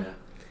me, yeah.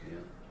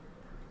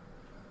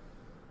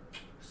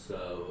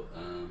 So,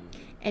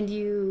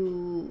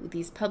 and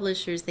these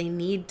publishers, they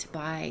need to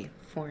buy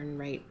foreign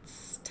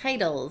rights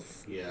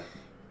titles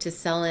to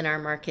sell in our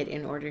market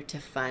in order to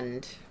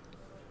fund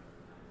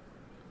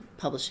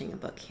publishing a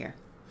book here.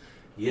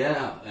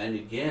 Yeah, and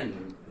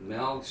again,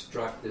 Mel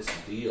struck this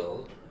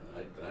deal.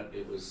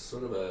 It was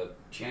sort of a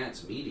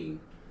chance meeting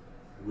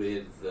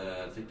with,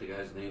 I think the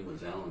guy's name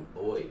was Alan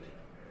Boyd,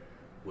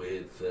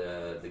 with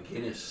the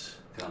Guinness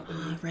Company.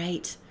 Oh,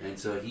 right. And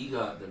so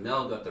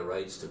Mel got the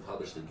rights to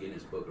publish the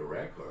Guinness Book of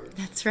Records.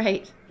 That's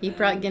right. He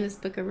brought Guinness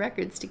Book of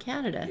Records to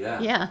Canada.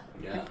 Yeah.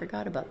 I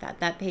forgot about that.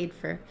 That paid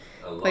for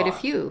quite a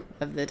few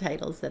of the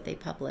titles that they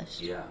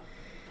published. Yeah.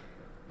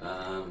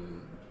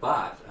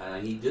 But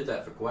he did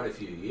that for quite a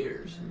few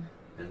years.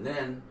 Mm-hmm. And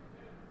then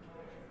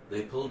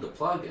they pulled the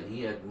plug, and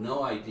he had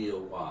no idea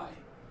why.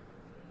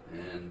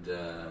 And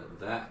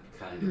that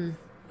kind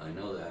of, I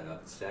know that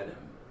upset him.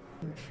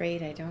 I'm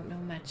afraid I don't know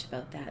much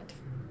about that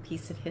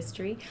piece of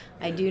history.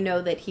 Yeah. I do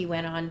know that he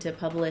went on to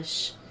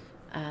publish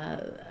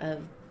a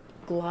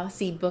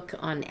glossy book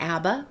on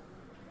ABBA,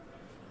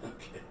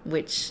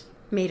 which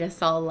made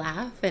us all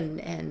laugh,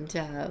 and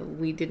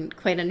we didn't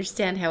quite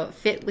understand how it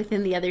fit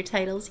within the other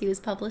titles he was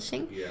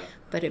publishing. Yeah.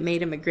 But it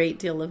made him a great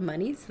deal of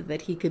money so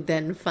that he could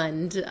then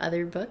fund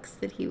other books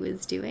that he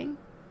was doing.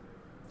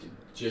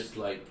 Just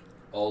like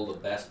all the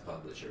best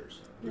publishers,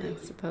 really.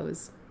 I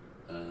suppose.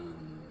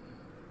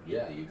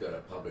 You got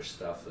to publish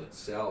stuff that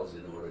sells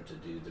in order to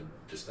do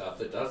the stuff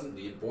that doesn't,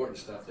 the important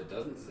stuff that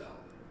doesn't sell.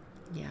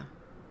 Yeah.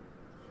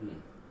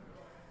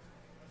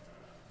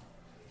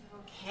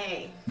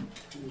 Okay.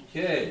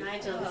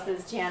 Nigel, this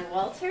is Jan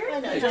Walter. Hi,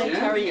 Nigel.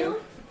 How are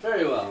you?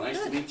 Very well.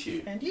 Nice to meet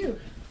you. And you.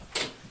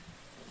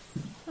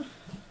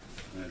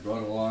 I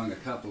brought along a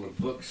couple of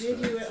books. Did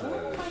you?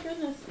 Oh my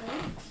goodness!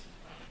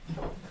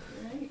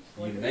 Right.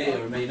 You may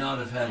or may not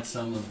have had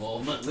some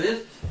involvement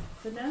with.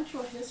 The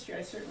natural history,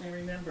 I certainly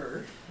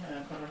remember,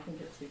 but I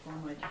think it's before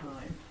my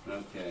time.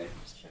 Okay.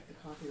 Just check the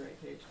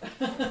copyright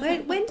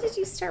page. When did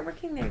you start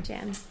working there,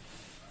 Jan?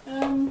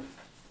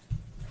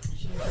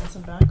 Should have done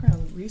some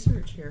background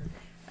research here.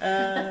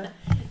 I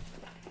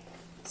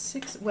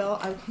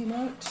came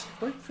out,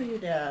 worked for your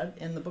dad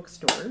in the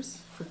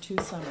bookstores for 2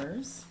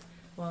 summers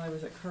while I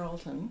was at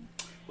Carleton.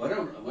 Why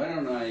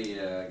don't I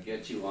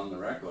get you on the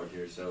record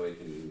here so we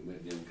can,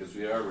 because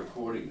we are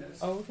recording this.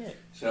 Oh, okay.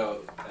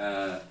 So,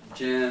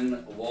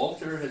 Jan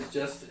Walter has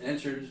just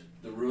entered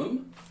the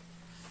room,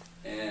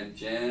 and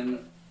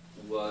Jan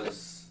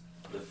was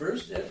the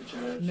first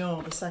editor?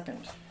 No, the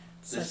second.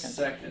 The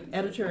second.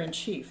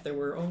 Editor-in-chief. There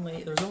was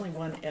only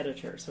one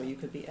editor, so you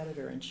could be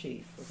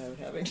editor-in-chief without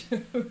having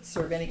to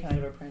serve any kind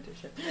of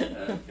apprenticeship.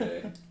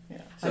 Okay.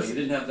 Yeah. So you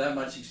didn't have that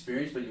much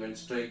experience, but you went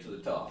straight to the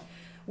top.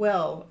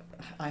 Well,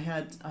 I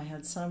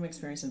had some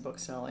experience in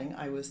bookselling.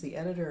 I was the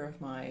editor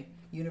of my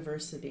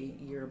university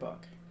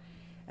yearbook.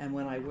 And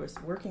when I was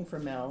working for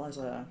Mel as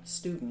a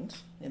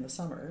student in the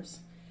summers,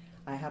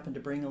 I happened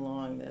to bring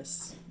along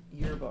this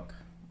yearbook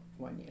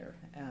one year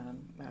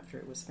after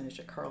it was finished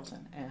at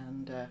Carleton.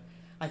 And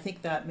I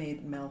think that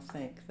made Mel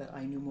think that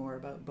I knew more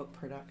about book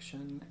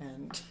production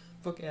and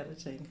book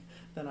editing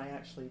than I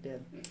actually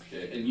did.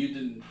 Okay. And you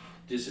didn't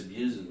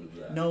disabuse him of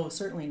that? No,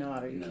 certainly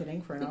not. Are you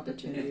kidding? For an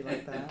opportunity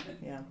like that?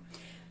 Yeah.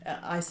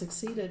 I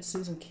succeeded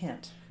Susan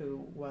Kent,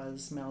 who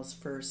was Mel's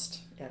first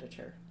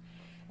editor.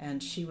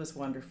 And she was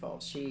wonderful.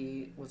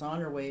 She was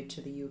on her way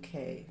to the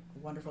UK.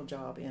 Wonderful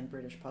job in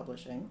British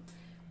publishing.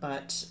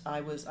 But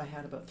I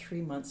had about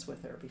 3 months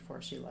with her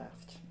before she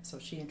left. So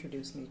she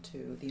introduced me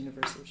to the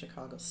University of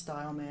Chicago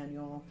Style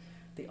Manual,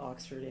 the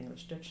Oxford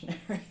English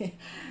Dictionary,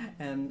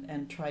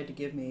 and tried to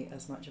give me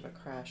as much of a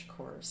crash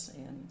course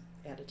in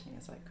editing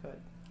as I could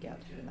get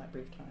in that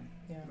brief time.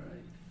 Yeah.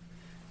 Right.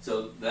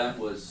 So that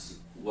was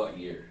what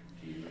year?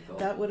 Do you recall?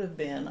 That would have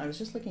been, I was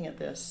just looking at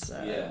this,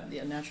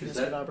 Natural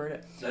History of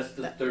Alberta. That's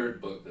the third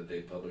book that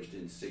they published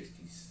in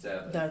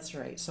 67. That's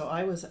right. So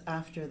I was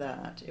after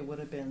that. It would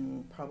have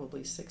been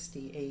probably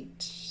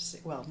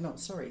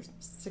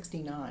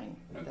 69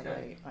 that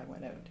I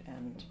went out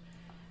and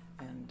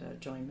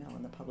joined Mel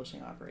in the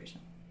publishing operation.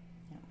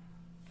 Yeah.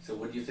 So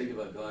what do you think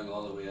about going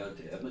all the way out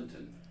to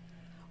Edmonton?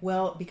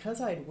 Well,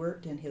 because I'd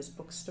worked in his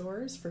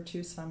bookstores for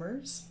 2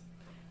 summers,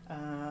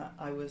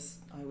 I was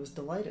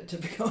delighted to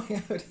be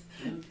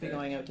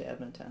going out to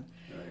Edmonton.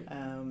 Right.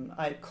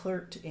 I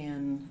clerked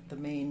in the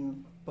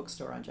main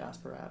bookstore on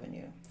Jasper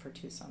Avenue for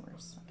 2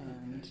 summers,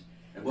 and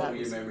what were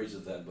your memories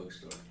of that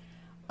bookstore?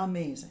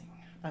 Amazing.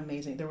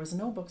 There was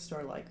no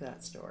bookstore like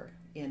that store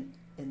in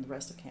the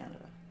rest of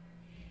Canada.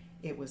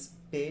 It was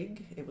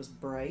big. It was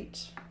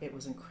bright. It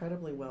was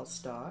incredibly well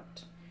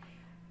stocked.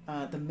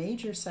 The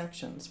major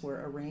sections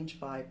were arranged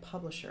by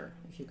publisher,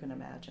 if you can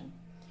imagine.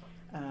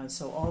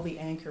 So all the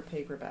anchor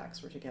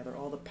paperbacks were together,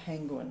 all the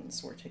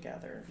penguins were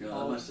together. That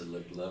must have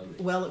looked lovely.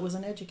 Well, it was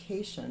an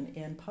education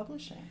in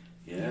publishing.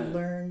 Yeah. You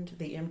learned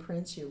the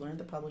imprints, you learned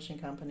the publishing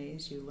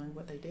companies, you learned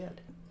what they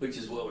did. Which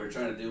is what we're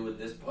trying to do with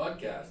this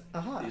podcast,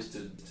 is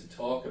to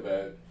talk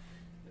about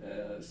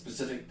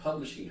specific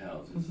publishing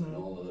houses and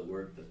all of the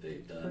work that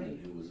they've done and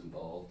who was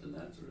involved and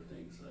that sort of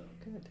thing. So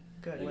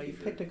Good. Well, you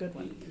picked a good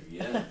one.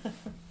 Yeah.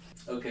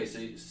 Okay, so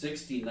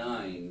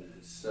 69.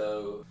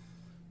 So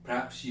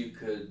perhaps you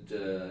could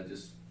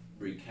just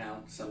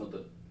recount some of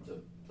the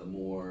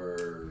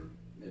more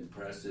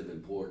impressive,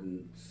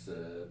 important,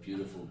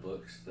 beautiful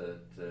books that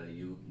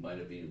you might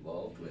have been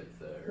involved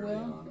with early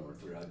on or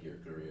throughout your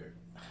career.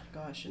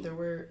 Gosh, there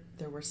were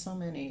so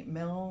many.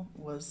 Mel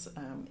was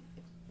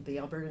the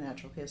Alberta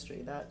Natural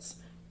History. That's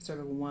sort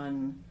of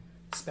one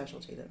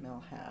specialty that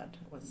Mel had,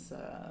 was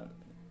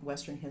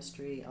Western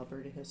history,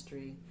 Alberta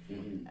history,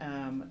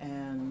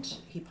 and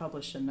he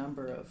published a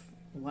number of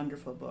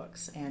wonderful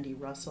books. Andy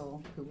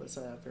Russell, who was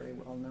a very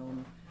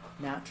well-known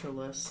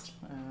naturalist,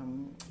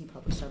 he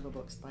published several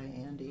books by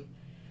Andy.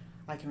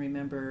 I can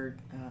remember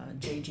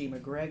J.G.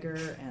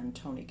 McGregor and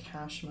Tony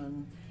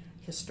Cashman,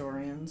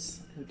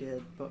 historians who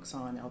did books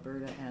on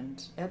Alberta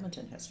and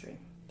Edmonton history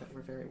that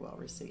were very well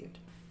received.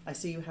 I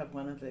see you have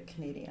one of the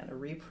Canadiana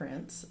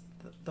reprints.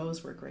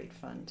 Those were great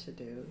fun to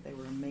do. They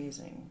were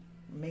amazing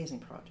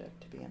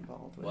project to be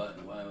involved with.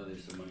 Why were they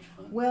so much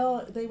fun?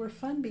 Well, they were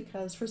fun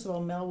because, first of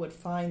all, Mel would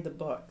find the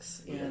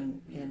books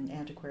in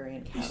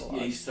antiquarian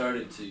catalogs. He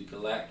started to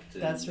collect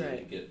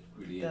and get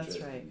really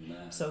interested in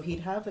that. So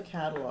he'd have the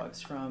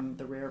catalogs from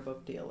the rare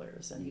book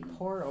dealers, and he'd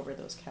pore over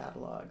those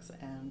catalogs,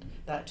 and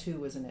that too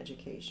was an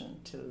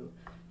education to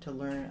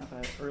learn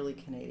about early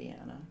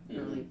Canadiana,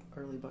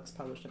 early books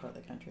published about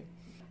the country.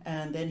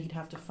 And then he'd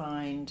have to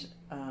find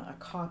a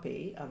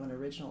copy of an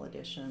original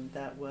edition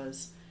that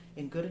was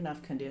in good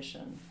enough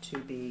condition to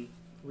be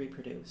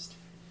reproduced.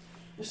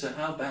 So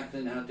how back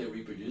then, how'd they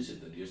reproduce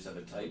it? Did you just have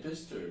a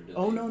typist, or did they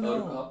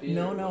photocopy it?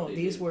 No.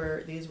 These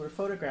were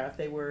photographed.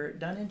 They were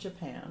done in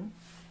Japan.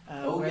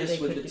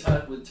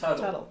 With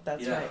Tuttle.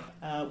 That's right.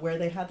 Where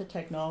they had the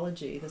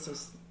technology. This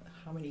is,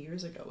 how many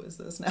years ago is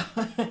this now?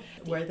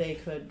 Where they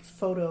could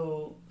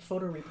photo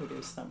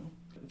reproduce them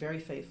very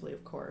faithfully,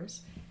 of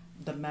course.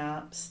 The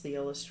maps, the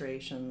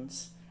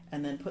illustrations,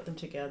 and then put them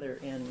together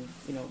in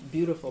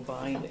beautiful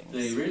bindings.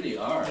 They really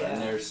are,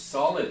 and they're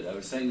solid. I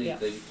was saying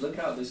they look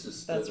how this is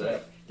stood. That's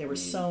right. They were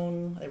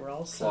sewn. They were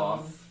all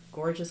sewn.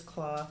 Gorgeous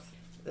cloth.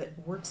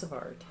 Works of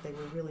art. They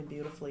were really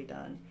beautifully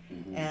done.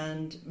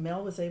 And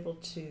Mel was able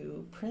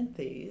to print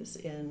these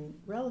in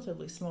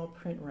relatively small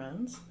print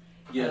runs.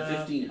 Yeah,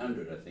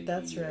 1,500, I think.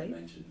 That's you right.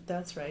 mentioned.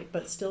 That's right.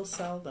 But still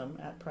sell them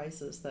at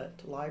prices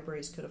that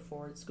libraries could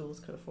afford, schools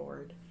could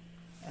afford.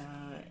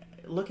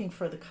 Looking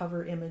for the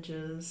cover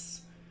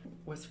images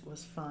was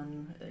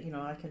fun.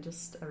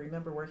 I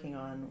remember working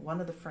on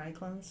one of the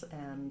Franklins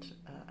and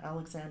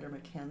Alexander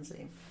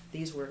Mackenzie.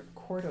 These were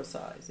quarto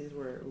size. These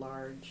were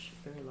large,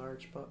 very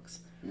large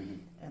books,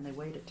 and they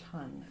weighed a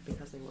ton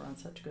because they were on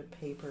such good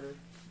paper,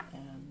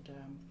 and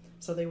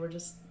so they were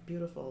just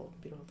beautiful,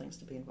 beautiful things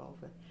to be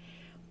involved with.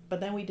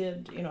 But then we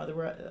did, there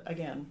were,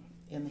 again,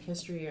 in the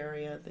history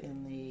area,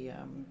 in the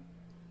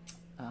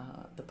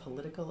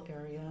political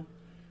area,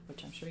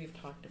 which I'm sure you've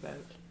talked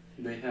about.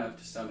 They have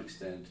to some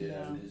extent,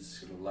 and his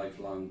sort of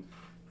lifelong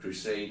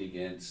crusade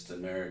against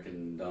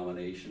American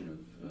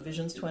domination of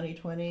Visions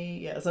 2020.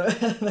 Yeah, so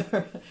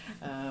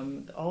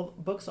all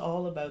books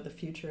all about the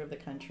future of the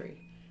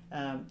country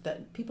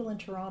that people in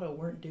Toronto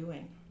weren't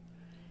doing,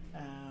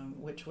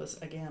 which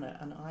was again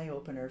an eye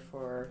opener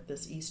for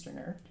this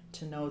Easterner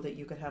to know that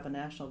you could have a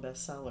national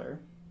bestseller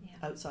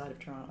outside of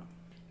Toronto.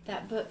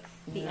 That book,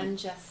 The Yeah.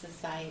 Unjust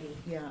Society,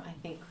 Yeah. I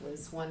think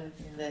was one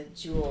of the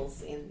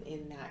jewels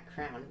in that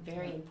crown.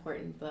 Very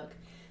important book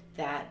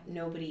that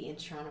nobody in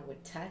Toronto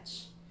would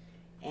touch.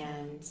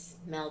 And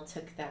Mel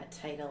took that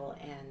title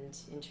and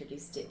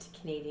introduced it to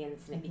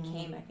Canadians, and it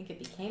became, I think it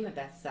became a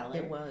bestseller.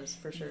 It was,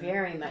 for sure.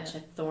 Very much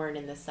a thorn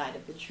in the side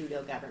of the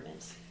Trudeau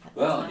government. At the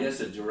Well, time. yes,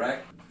 a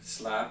direct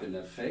slap in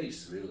the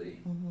face, really,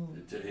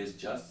 to his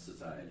just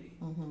society.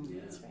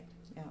 Yeah. That's right.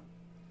 Yeah.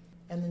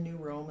 And The New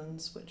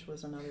Romans, which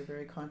was another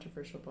very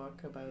controversial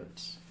book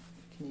about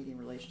Canadian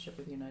relationship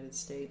with the United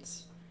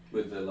States.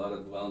 With a lot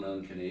of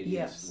well-known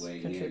Canadians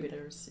weighing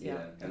contributors. in. Yeah,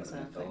 kind exactly. of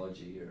an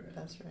anthology. Or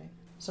That's right.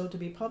 So to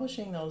be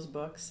publishing those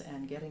books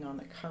and getting on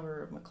the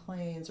cover of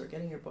Maclean's or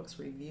getting your books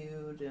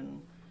reviewed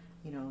in,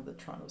 the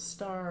Toronto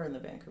Star and the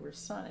Vancouver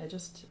Sun,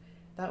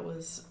 that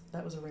was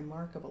a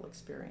remarkable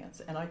experience.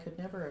 And I could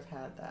never have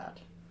had that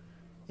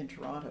in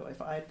Toronto.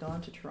 If I had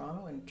gone to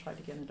Toronto and tried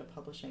to get into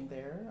publishing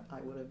there, I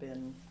would have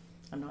been,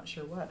 I'm not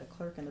sure what, a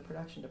clerk in the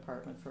production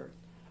department for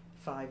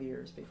 5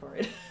 years before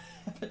I'd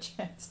have a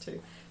chance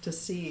to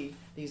see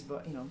these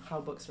books, how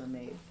books are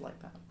made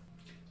like that.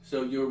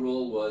 So your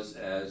role was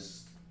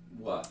as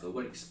what?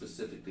 What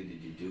specifically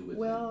did you do with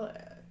Well,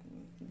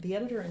 the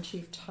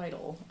editor-in-chief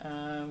title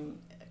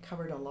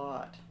covered a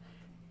lot.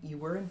 You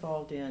were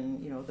involved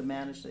in,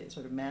 the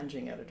sort of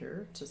managing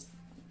editor, just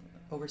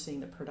overseeing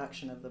the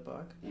production of the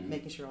book,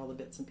 making sure all the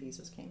bits and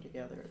pieces came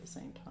together at the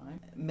same time.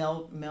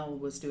 Mel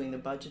was doing the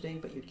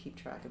budgeting, but you'd keep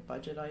track of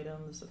budget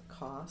items, of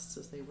costs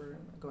as they were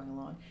going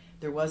along.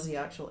 There was the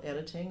actual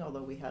editing,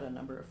 although we had a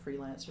number of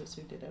freelancers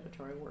who did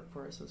editorial work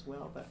for us as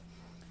well, but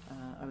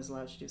I was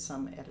allowed to do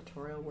some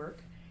editorial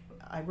work.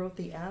 I wrote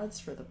the ads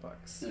for the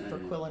books, for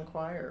Quill and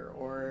Choir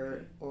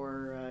or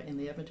in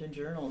the Edmonton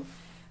Journal.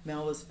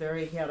 Mel was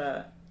he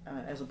had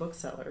as a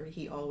bookseller,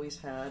 he always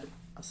had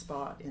a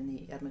spot in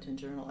the Edmonton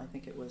Journal. I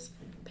think it was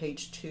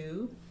page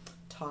 2,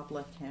 top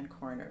left-hand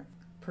corner.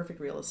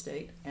 Perfect real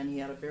estate, and he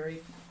had a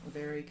very,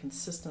 very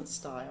consistent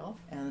style,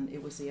 and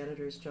it was the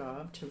editor's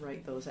job to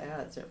write those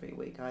ads every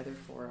week, either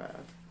for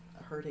a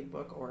Hurtig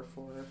book or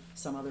for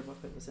some other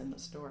book that was in the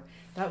store.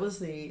 That was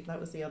the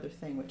other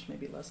thing, which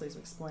maybe Leslie's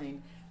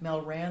explained.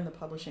 Mel ran the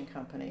publishing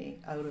company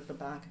out of the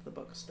back of the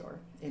bookstore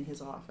in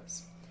his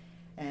office,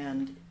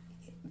 and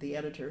the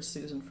editor,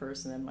 Susan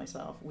first, and then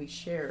myself, we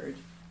shared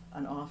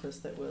an office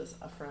that was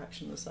a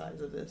fraction the size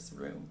of this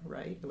room,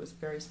 right? It was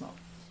very small.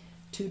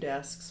 2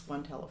 desks,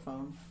 1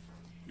 telephone,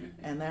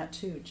 and that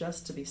too,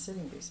 just to be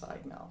sitting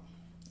beside Mel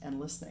and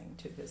listening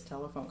to his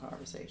telephone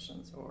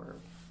conversations or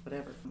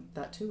whatever.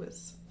 That too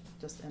is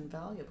just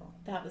invaluable.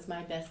 That was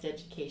my best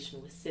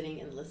education, was sitting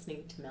and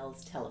listening to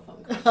Mel's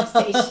telephone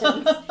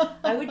conversations.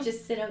 I would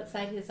just sit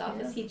outside his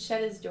office. He'd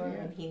shut his door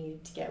when he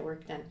needed to get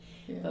work done.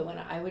 But when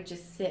I would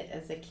just sit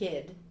as a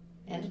kid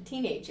and a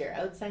teenager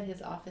outside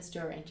his office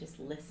door and just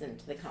listen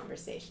to the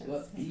conversations.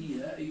 Well,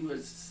 he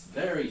was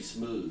very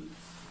smooth,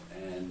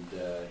 and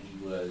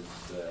he was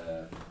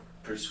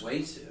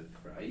persuasive,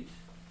 right?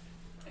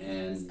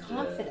 And He was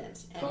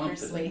confident and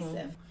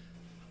persuasive.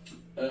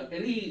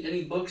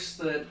 Any books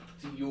that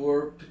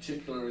you're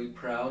particularly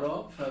proud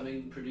of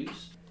having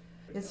produced?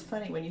 It's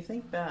funny, when you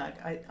think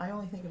back, I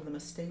only think of the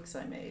mistakes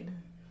I made.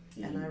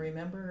 And I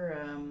remember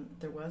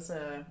there was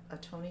a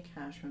Tony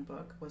Cashman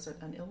book. Was it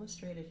An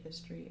Illustrated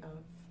History of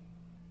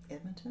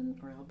Edmonton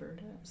or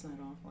Alberta? Isn't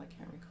that awful? I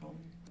can't recall.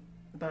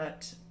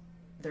 But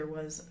there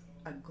was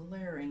a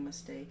glaring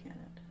mistake in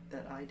it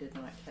that I did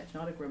not catch.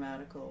 Not a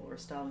grammatical or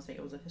style mistake.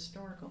 It was a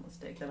historical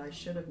mistake that I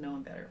should have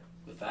known better.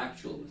 The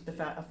factual mistake.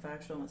 A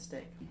factual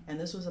mistake. And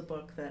this was a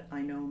book that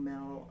I know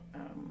Mel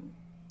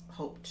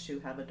hoped to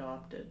have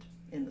adopted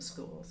in the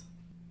schools.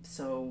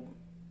 So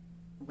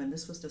when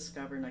this was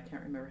discovered, and I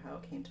can't remember how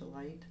it came to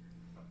light,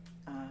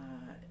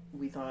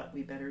 we thought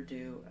we better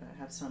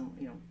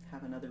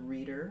have another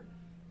reader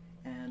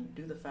and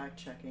do the fact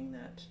checking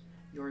that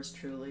yours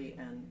truly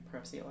and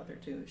perhaps the other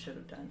two should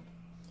have done.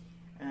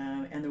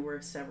 And there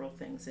were several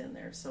things in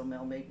there, so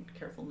Mel made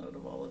careful note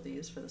of all of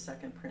these for the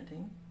second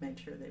printing, made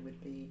sure they would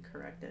be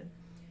corrected.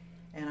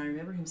 And I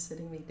remember him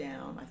sitting me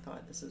down. I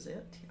thought, this is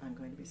it. I'm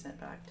going to be sent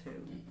back to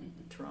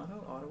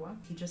Toronto, Ottawa.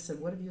 He just said,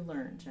 "What have you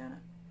learned, Janet?"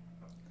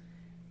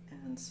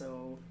 And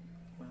so,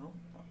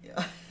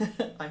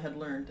 I had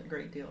learned a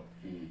great deal.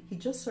 He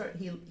just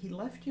he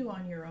left you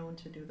on your own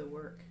to do the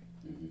work.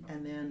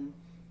 And then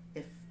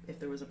if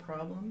there was a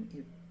problem,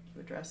 you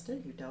addressed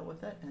it, you dealt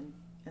with it, and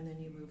then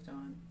you moved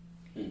on.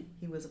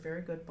 He was a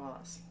very good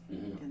boss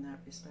in that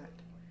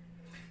respect.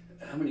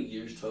 How many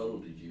years total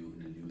did you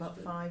About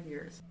spend? 5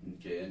 years.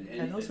 Okay,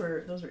 And those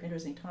were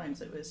interesting times.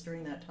 It was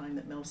during that time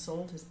that Mel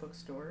sold his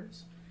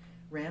bookstores,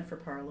 ran for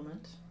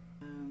Parliament.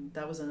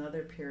 That was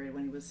another period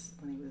when he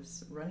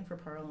was running for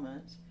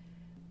Parliament.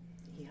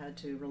 He had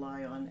to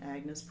rely on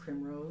Agnes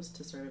Primrose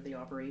to serve the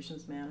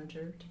operations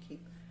manager to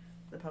keep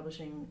the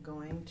publishing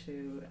going.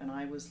 And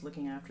I was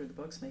looking after the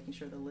books, making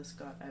sure the list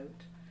got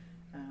out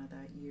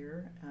that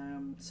year.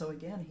 So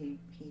again,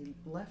 he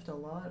left a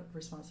lot of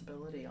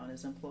responsibility on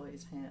his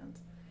employees' hands.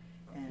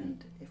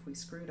 And if we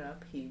screwed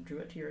up, he drew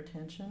it to your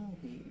attention.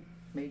 He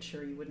made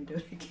sure you wouldn't do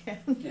it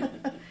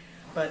again.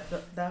 But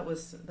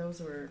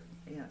those were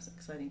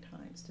exciting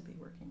times to be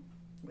working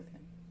with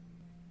him.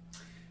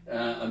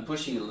 I'm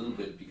pushing a little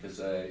bit because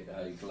I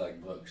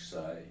collect books.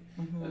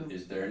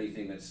 Is there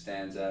anything that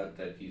stands out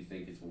that you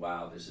think is,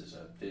 wow, this is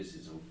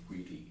a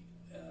really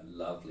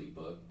lovely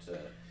book to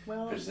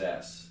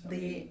possess?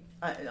 I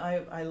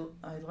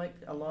like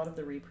a lot of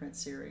the reprint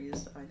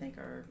series. I think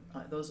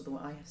those are the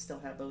ones, I still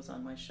have those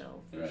on my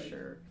shelf for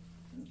sure.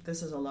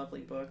 This is a lovely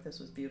book. This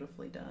was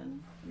beautifully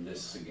done. And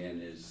this again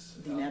is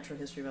The Natural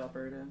History of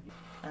Alberta.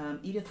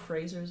 Edith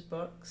Fraser's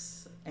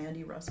books,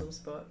 Andy Russell's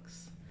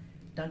books,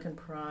 Duncan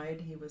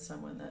Pride. He was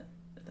someone that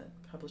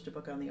published a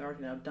book on the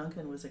Arctic. Now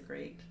Duncan was a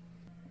great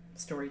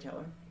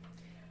storyteller,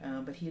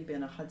 but he had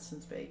been a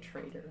Hudson's Bay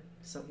trader,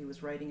 so he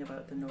was writing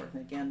about the North.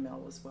 And again, Mel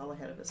was well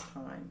ahead of his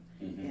time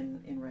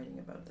in writing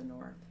about the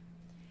North.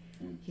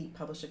 He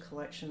published a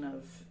collection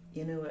of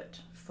Inuit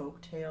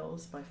folk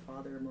tales by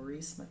Father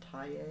Maurice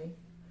Mataye.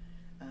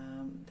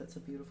 That's a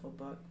beautiful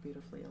book,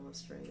 beautifully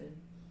illustrated.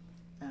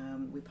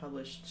 We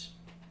published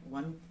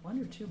one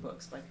or two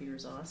books by Peter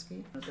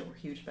Zosky that were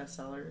huge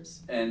bestsellers.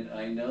 And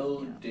I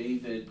know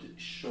David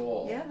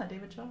Shaw. Yeah,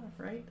 David Shaw,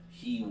 right?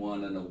 He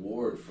won an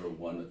award for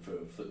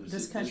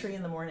This Country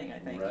in the Morning, I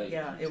think. Right.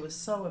 Yeah, it was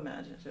so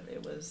imaginative.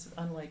 It was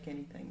unlike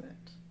anything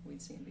that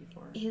we'd seen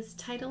before. His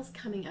titles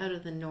coming out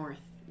of the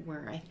North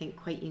were, I think,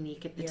 quite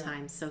unique at the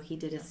time. So he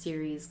did a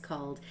series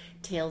called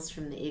Tales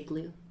from the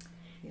Igloo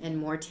and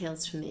More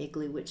Tales from the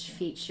Igloo, which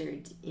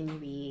featured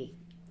Inuit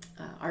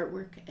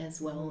artwork as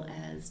well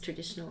as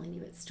traditional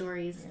Inuit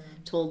stories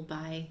told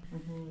by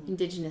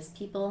Indigenous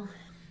people.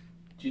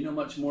 Do you know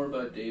much more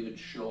about David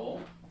Shaw?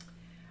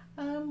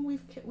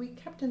 We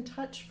kept in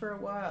touch for a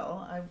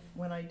while.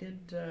 When I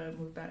did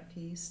move back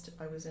east,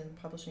 I was in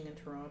publishing in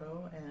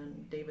Toronto,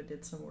 and David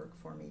did some work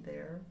for me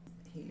there.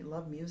 He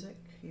loved music.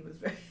 He was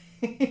very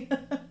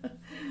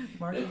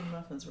Martha and the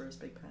Muffins were his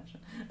big passion.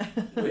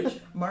 Which?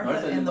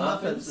 Martha and the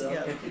Muffins.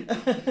 Okay.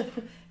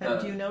 Yeah.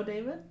 Do you know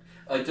David?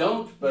 I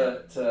don't,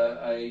 but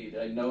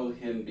I know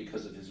him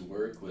because of his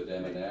work with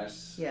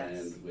M&S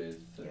and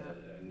with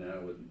now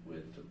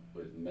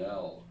with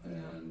Mel,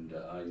 and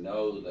I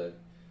know that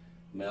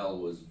Mel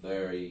was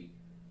very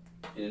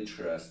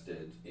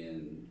interested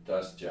in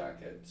dust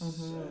jackets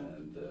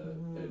and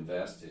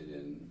invested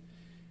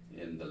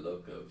in the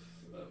look of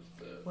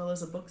the. Well,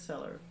 as a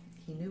bookseller,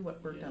 he knew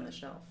what worked on the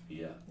shelf.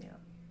 Yeah. Yeah.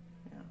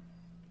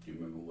 Do you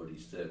remember what he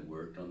said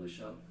worked on the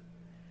shelf?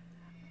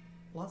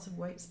 Lots of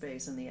white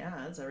space in the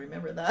ads. I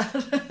remember that.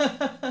 Oh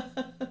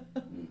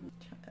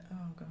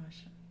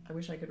gosh, I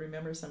wish I could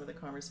remember some of the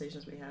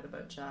conversations we had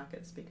about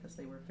jackets because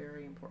they were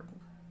very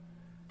important.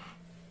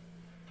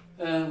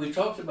 We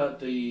talked about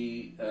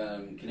the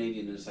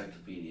Canadian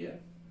Encyclopedia,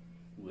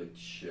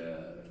 which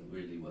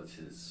really was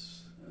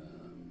his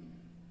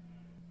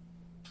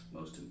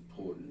most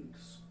important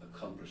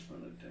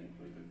accomplishment, I think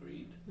we've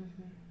agreed.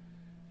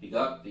 He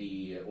got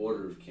the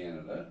Order of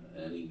Canada,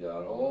 and he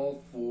got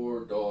all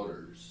 4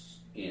 daughters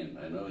in.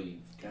 I know he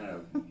kind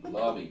of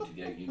lobbied to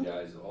get you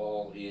guys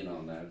all in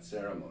on that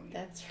ceremony.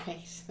 That's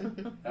right.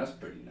 That's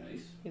pretty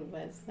nice. It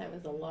was. That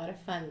was a lot of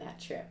fun, that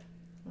trip.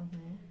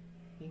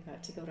 We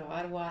got to go to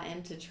Ottawa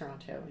and to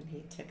Toronto, and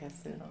he took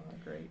us and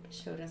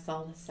showed us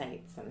all the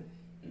sights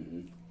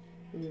and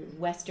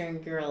Western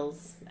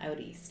girls out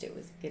east. It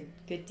was a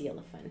good deal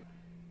of fun.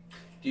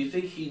 Do you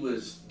think he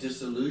was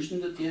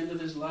disillusioned at the end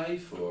of his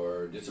life,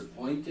 or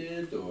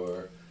disappointed,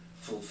 or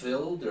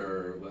fulfilled,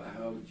 or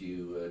how would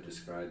you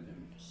describe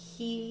him?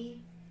 He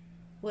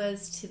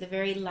was, to the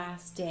very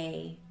last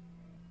day,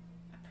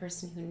 a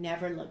person who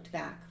never looked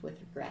back with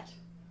regret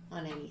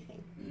on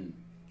anything.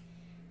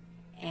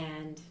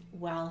 And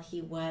while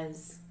he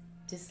was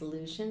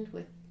disillusioned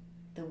with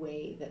the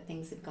way that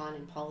things had gone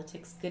in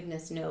politics,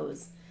 goodness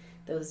knows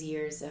those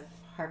years of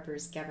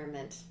Harper's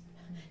government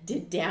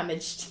did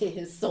damage to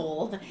his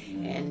soul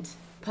and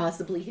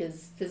possibly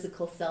his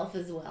physical self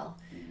as well.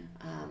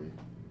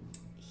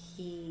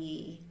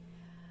 He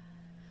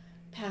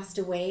passed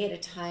away at a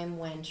time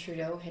when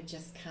Trudeau had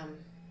just come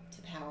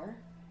to power,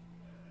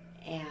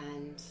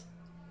 and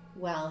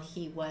while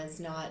he was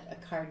not a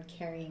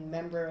card-carrying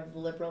member of the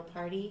Liberal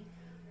Party,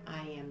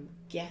 I am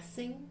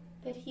guessing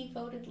that he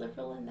voted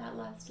Liberal in that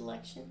last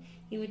election.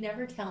 He would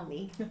never tell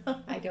me.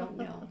 I don't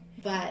know.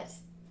 But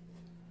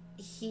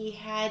he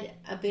had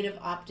a bit of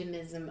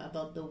optimism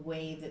about the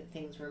way that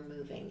things were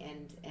moving,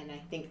 and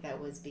I think that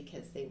was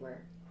because they were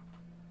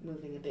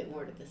moving a bit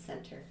more to the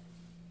center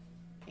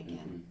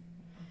again.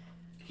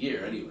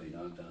 Here anyway,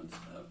 not down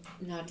south.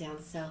 Not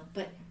down south,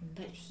 but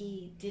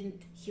he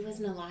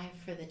wasn't alive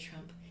for the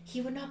Trump.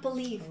 He would not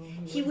believe.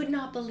 He would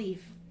not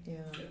believe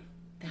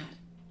that.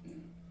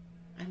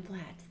 I'm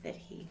glad that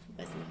he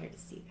wasn't here to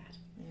see that.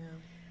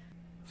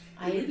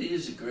 It really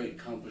is a great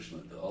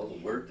accomplishment, all the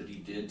work that he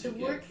did to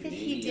get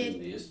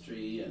Canadian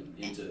history and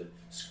into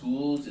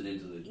schools and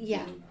into the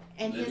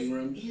living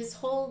rooms. His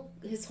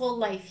whole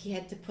life he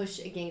had to push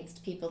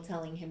against people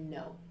telling him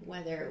no,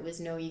 whether it was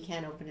no, you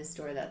can't open a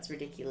store, that's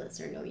ridiculous,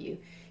 or no, you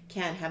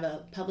can't have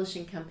a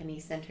publishing company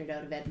centered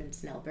out of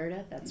Edmonton,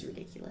 Alberta. That's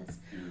ridiculous.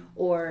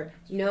 Or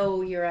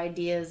no, your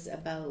ideas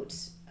about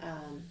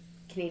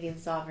Canadian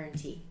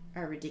sovereignty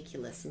are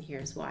ridiculous, and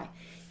here's why.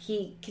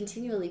 He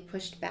continually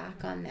pushed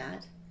back on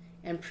that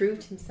and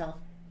proved himself,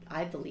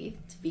 I believe,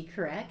 to be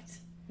correct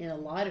in a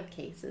lot of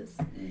cases.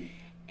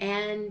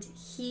 And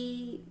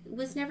he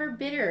was never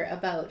bitter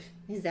about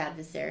his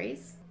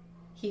adversaries.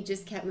 He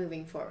just kept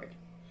moving forward.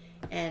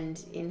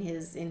 And in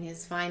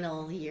his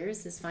final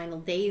years, his final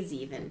days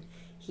even,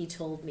 he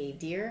told me,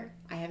 "Dear,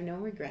 I have no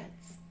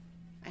regrets.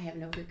 I have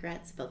no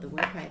regrets about the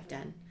work I've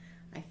done."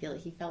 I feel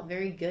he felt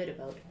very good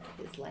about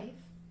his life,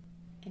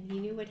 and he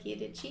knew what he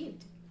had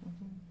achieved.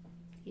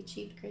 He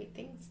achieved great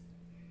things.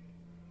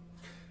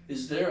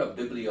 Is there a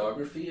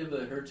bibliography of the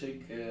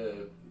Hurtig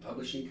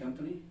publishing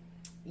company?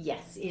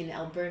 Yes, in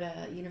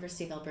Alberta,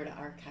 University of Alberta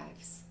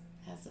Archives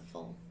has a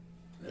full.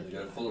 Have they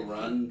got a full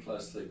run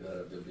plus they've got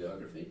a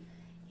bibliography?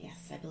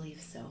 Yes, I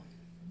believe so.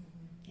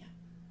 Yeah.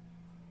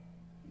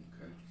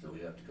 Okay, so we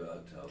have to go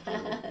out to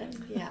Alberta.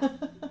 Yeah.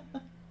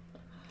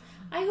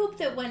 I hope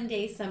that one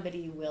day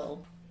somebody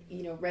will,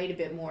 write a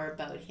bit more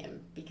about him,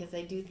 because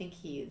I do think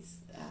he is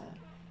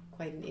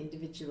quite an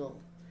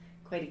individual,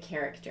 quite a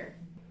character.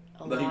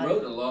 But he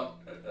wrote a lot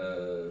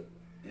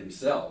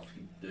himself.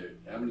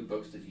 How many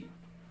books did he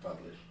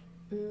publish?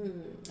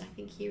 I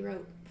think he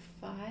wrote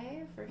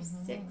 5 or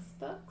 6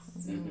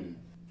 books.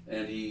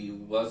 And he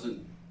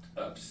wasn't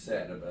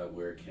upset about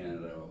where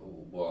Canada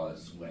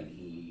was when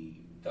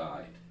he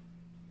died.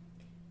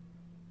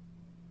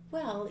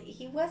 Well,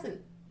 he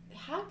wasn't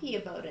happy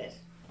about it,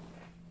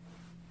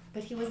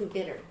 but he wasn't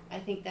bitter. I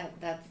think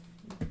that's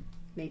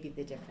maybe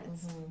the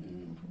difference.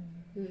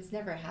 He was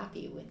never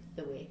happy with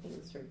the way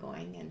things were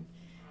going, and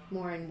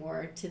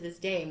more to this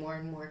day, more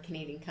and more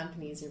Canadian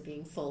companies are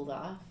being sold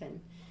off, and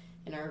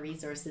our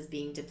resources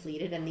being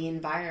depleted, and the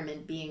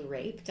environment being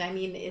raped. I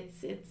mean,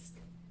 it's a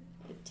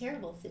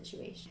terrible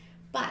situation.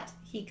 But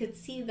he could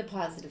see the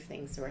positive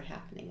things that were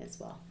happening as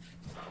well.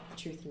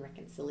 Truth and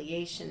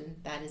reconciliation,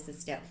 that is a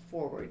step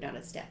forward, not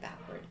a step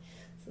backward.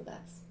 So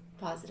that's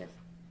positive.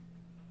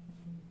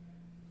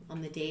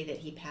 On the day that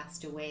he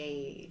passed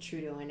away,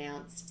 Trudeau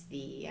announced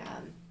the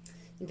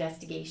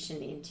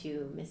investigation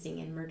into missing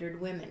and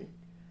murdered women,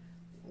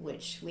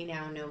 which we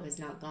now know has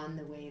not gone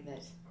the way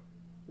that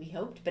we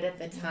hoped. But at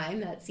the time,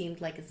 that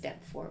seemed like a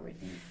step forward.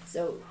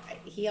 So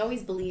he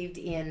always believed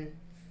in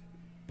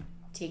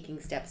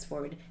taking steps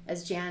forward.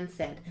 As Jan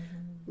said,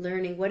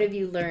 learning, what have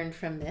you learned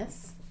from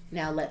this?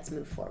 Now let's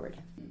move forward.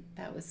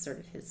 That was sort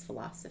of his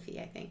philosophy,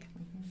 I think.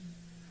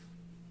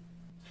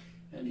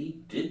 And he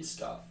did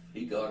stuff.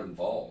 He got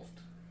involved.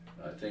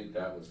 I think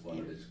that was one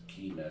of his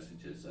key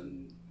messages,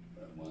 and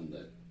one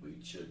that we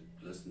should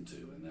listen to,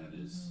 and that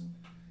is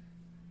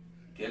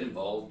get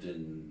involved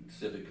in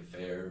civic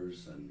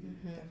affairs and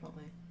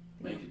Definitely.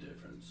 make a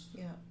difference.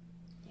 Yeah.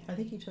 I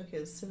think he took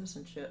his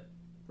citizenship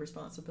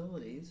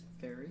responsibilities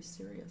very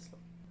seriously.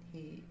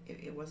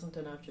 It wasn't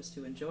enough just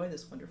to enjoy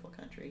this wonderful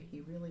country.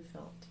 He really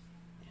felt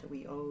that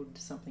we owed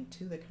something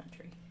to the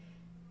country.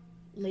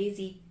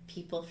 Lazy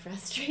people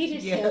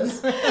frustrated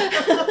Yes. him.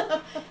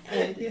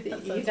 And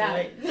Yes,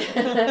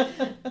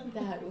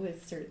 that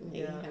was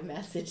certainly a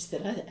message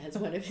that, as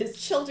one of his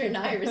children,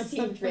 I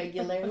received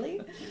regularly.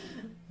 Is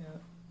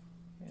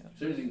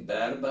there anything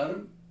bad about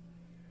him?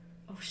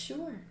 Oh,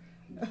 sure.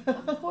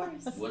 Of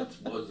course. What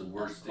was the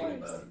worst thing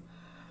about him?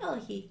 Well,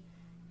 he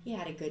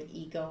had a good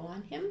ego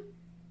on him.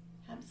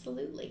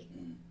 Absolutely.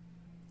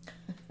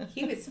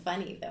 He was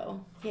funny,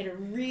 though. He had a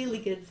really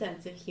good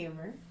sense of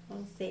humor.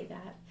 I'll say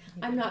that.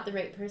 I'm not the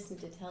right person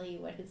to tell you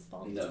what his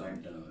faults were.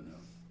 No.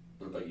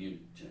 What about you,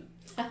 Jen?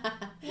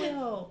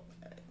 Well,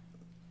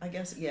 I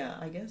guess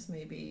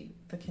maybe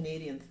the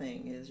Canadian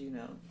thing is,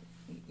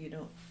 you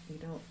don't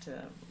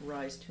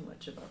rise too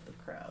much above the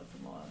crowd,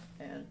 the mob.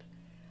 And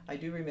I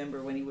do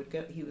remember when he would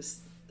go, he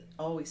was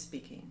always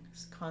speaking,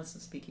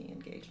 constant speaking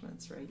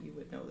engagements, right? You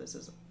would know this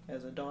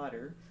as a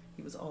daughter.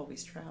 He was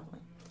always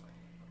traveling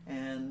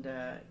and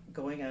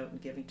going out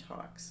and giving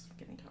talks.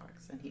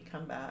 And he'd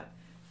come back,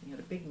 and he had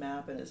a big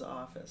map in his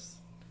office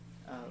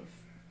of,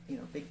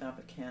 big map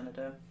of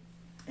Canada,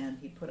 and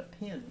he put a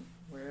pin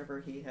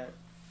wherever he had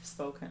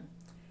spoken.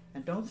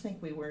 And don't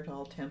think we weren't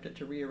all tempted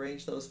to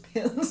rearrange those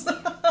pins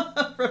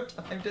from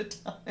time to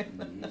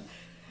time.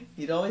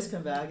 He'd always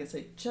come back and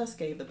say, just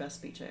gave the best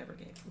speech I ever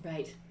gave.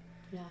 Right.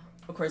 Yeah.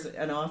 Of course,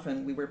 and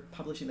often we were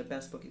publishing the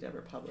best book he'd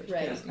ever published.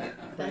 Right.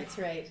 That's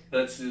right.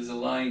 There's a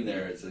line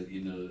there. It's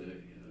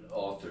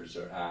authors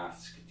are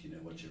asked,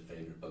 what's your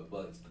favorite book?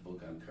 Well, it's the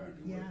book I'm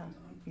currently working on.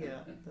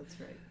 Yeah, that's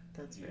right.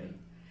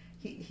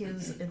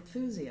 His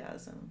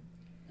enthusiasm,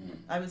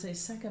 I would say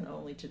second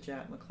only to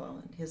Jack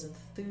McClellan, his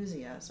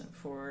enthusiasm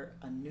for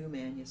a new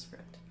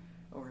manuscript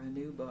or a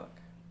new book.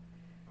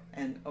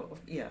 And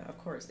of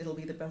course, it'll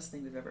be the best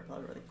thing we've ever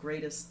published, or the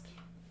greatest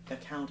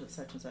account of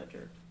such and such,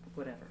 or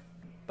whatever.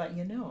 But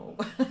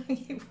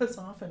he was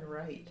often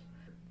right.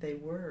 They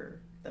were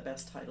the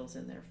best titles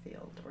in their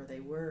field, or they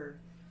were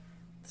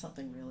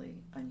something really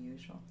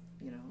unusual,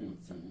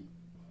 So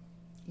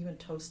even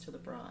Toast to the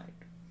Bride,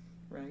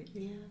 right?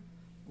 Yeah.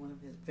 One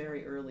of his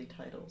very early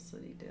titles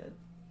that he did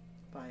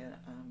by a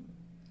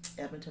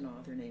Edmonton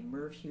author named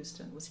Merv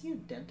Houston. Was he a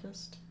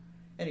dentist?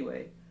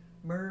 Anyway,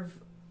 Merv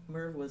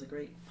was a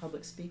great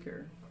public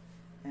speaker,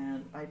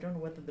 and I don't know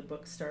whether the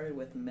book started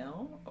with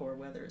Mel or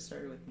whether it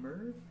started with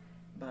Merv,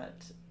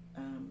 but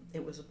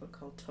it was a book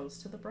called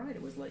Toast to the Bride.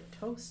 It was like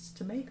toasts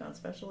to make on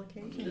special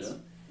occasions. Yeah.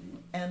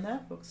 And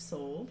that book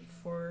sold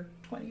for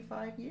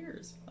 25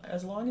 years,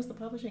 as long as the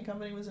publishing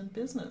company was in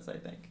business, I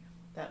think.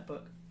 That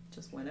book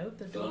just went out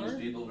the As door. long as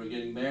people were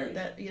getting married.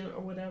 That, you know,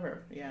 or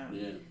whatever, yeah.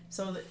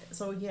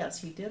 So yes,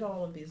 he did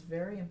all of these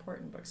very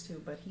important books too,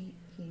 but he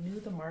knew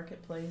the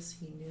marketplace,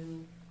 he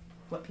knew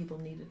what people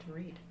needed to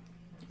read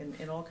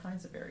in all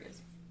kinds of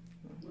areas.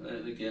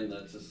 And again,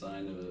 that's a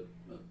sign of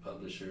a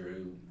publisher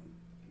who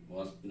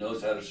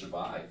knows how to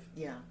survive.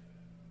 Yeah.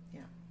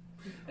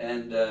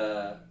 And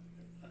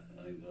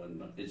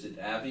is it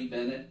Avi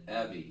Bennett?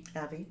 Avi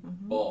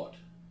Mm-hmm. bought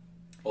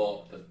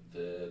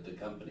the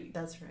company.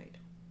 That's right.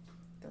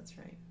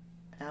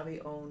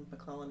 Avi owned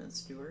McClellan and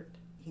Stewart.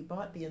 He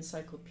bought the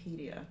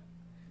encyclopedia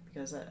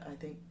because I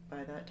think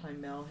by that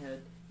time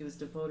he was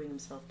devoting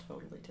himself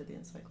totally to the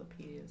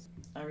encyclopedias.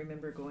 I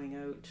remember going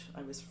out,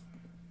 I was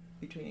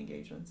between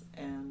engagements,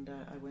 and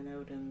I went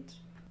out and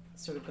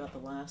sort of got the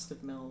last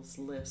of Mel's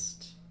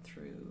list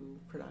through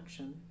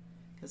production,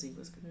 because he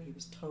was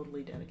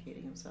totally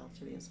dedicating himself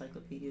to the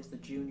encyclopedias. The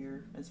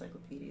junior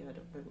encyclopedia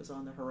it was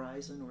on the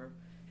horizon or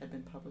had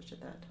been published at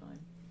that time.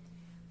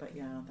 But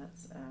yeah,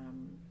 that's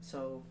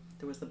so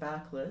there was the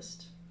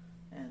backlist,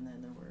 and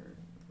then there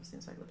was the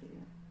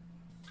encyclopedia.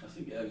 I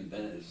think Avi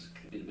Bennett has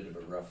been a bit of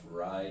a rough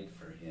ride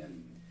for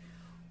him.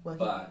 Well,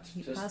 but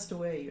he passed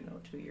away,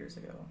 2 years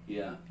ago.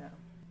 Yeah. Yeah.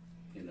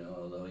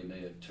 Although he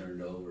may have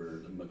turned over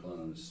the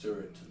McClellan and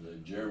Stewart to the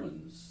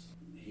Germans,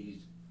 he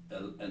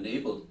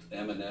enabled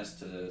M&S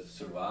to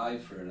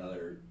survive for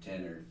another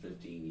 10 or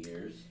 15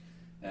 years,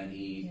 and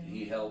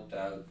he helped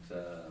out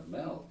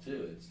Mel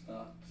too. It's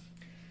not.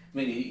 I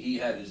mean, he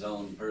had his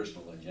own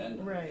personal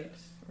agenda. Right.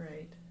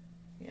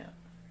 Yeah.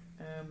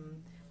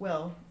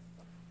 Well,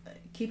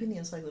 keeping the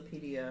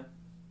encyclopedia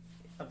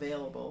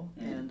available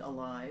and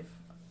alive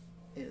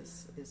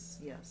is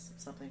yes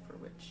something for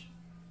which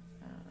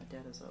a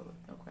debt is owed,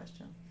 no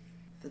question.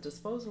 The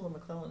disposal of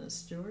McClellan and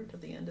Stewart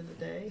at the end of the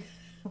day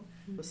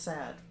was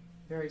sad,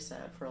 very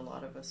sad for a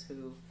lot of us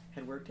who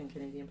had worked in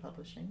Canadian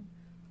publishing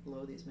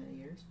below these many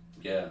years.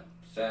 Yeah,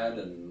 sad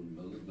and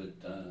a little bit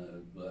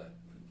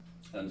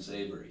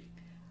unsavory.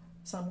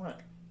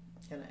 Somewhat.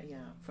 And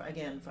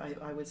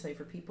I would say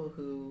for people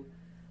who,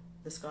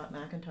 the Scott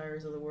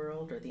McIntyres of the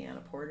world or the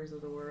Anna Porters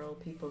of the world,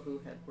 people who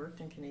had worked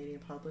in Canadian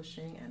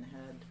publishing and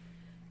had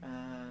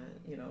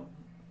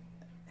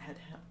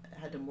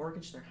to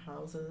mortgage their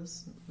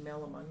houses,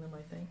 Mel among them,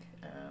 I think,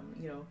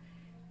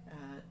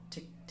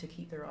 to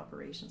keep their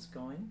operations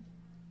going.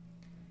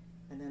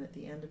 And then at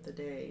the end of the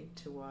day,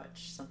 to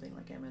watch something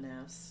like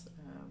M&S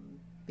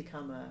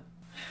become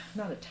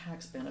not a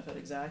tax benefit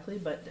exactly,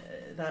 but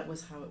that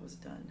was how it was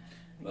done.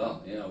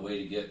 Well, a way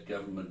to get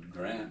government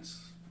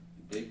grants,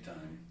 big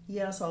time.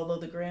 Yes, although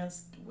the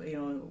grants,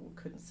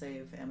 couldn't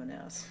save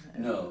M&S.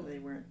 No, they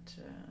weren't.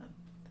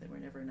 They were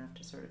never enough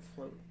to sort of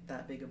float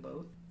that big a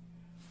boat.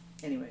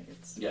 Anyway,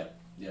 it's yeah.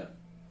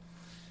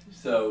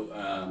 So,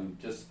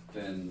 just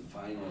then,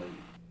 finally,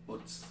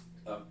 what's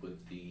up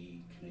with the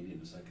Canadian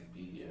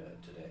Encyclopedia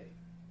today?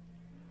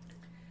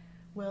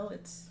 Well,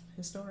 it's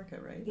Historica,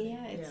 right?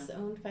 Yeah, it's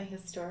owned by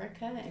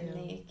Historica, and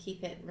they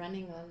keep it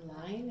running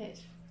online. It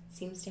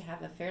seems to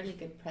have a fairly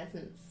good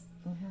presence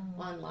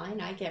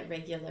online. I get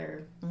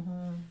regular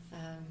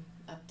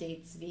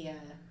updates via,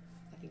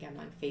 I think I'm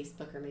on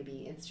Facebook or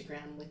maybe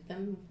Instagram with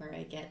them, where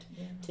I get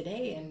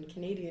today in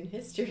Canadian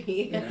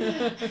history.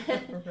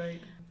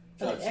 Right.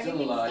 But it's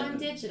everything's still alive gone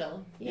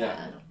digital.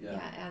 Yeah,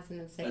 as an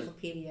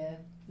encyclopedia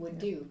would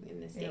do in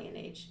this day and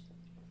age.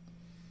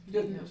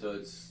 Good. Yeah. So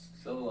it's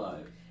still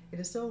alive. It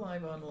is still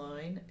live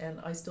online, and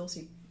I still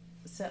see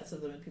sets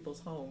of them in people's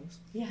homes.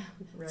 Yeah,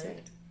 that's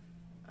right.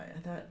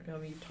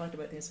 You've talked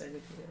about the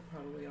encyclopedia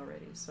probably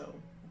already. So,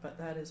 but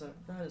that is an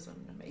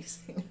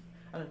amazing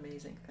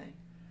thing.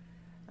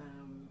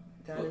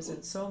 That is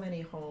in so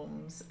many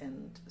homes,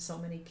 and so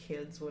many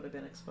kids would have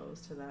been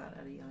exposed to that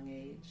at a young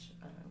age.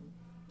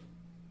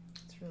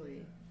 It's really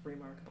a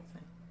remarkable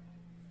thing.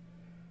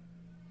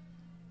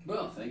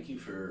 Well, thank you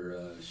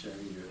for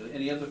sharing your.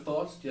 Any other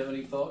thoughts? Do you have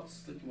any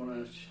thoughts that you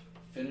want to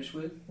finish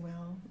with?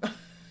 Well,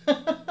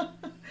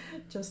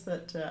 just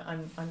that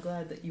I'm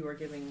glad that you are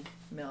giving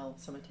Mel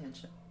some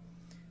attention.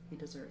 He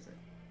deserves it.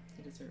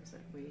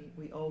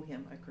 We owe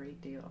him a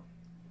great deal.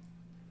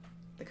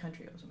 The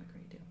country owes him a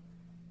great deal.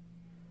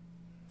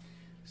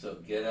 So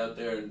get out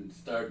there and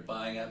start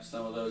buying up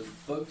some of those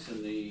books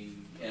in the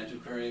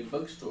antiquarian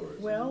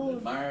bookstores. Well, and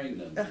admiring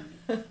them.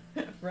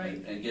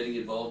 Right. And getting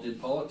involved in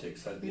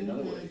politics. That'd be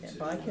another way to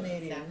buy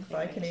Canadian. Exactly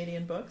buy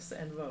Canadian books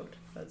and vote.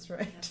 That's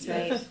right. That's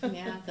right.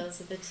 Yeah,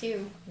 those are the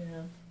two.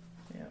 Yeah.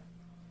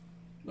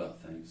 Well,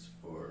 thanks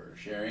for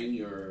sharing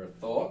your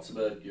thoughts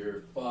about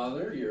your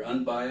father, your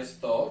unbiased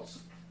thoughts.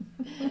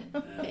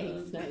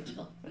 Thanks,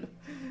 Nigel.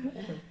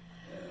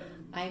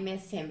 I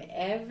miss him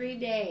every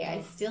day.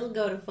 I still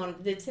go to phone.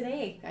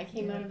 Today, I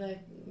came out of a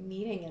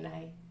meeting and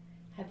I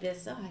had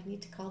this, I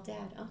need to call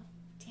Dad. Oh,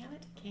 damn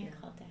it, I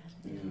can't call Dad.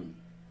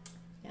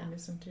 I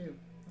miss him too.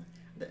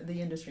 The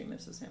industry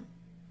misses him.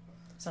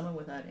 Someone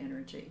with that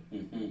energy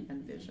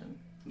and vision.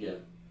 Yeah.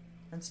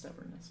 And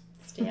stubbornness.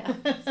 Yeah,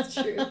 it's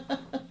true.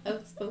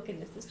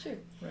 Outspokenness is true.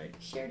 Right.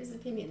 Shared his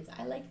opinions.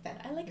 I like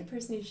that. I like a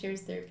person who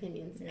shares their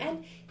opinions. Yeah.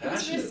 And he was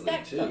Passionately,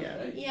 respectful. too,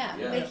 right? Yeah,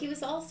 Yeah. but he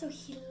was also,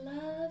 he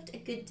loved a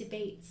good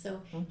debate.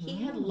 So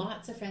he had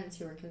lots of friends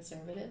who were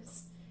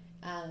conservatives,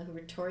 who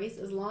were Tories.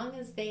 As long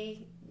as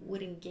they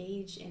would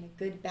engage in a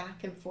good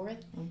back and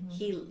forth,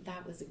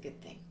 that was a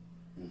good thing.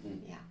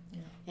 Yeah.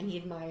 And he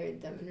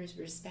admired them and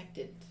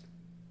respected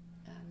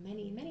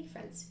many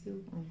friends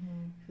who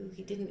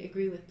he didn't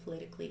agree with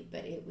politically,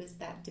 but it was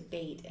that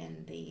debate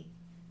and the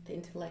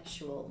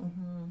intellectual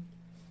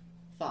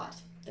thought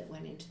that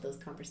went into those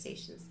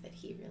conversations that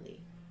he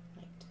really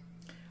liked.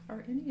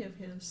 Are any of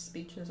his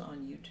speeches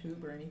on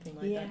YouTube or anything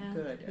like that?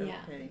 Good.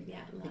 Okay.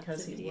 Yeah.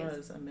 Because he videos.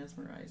 was a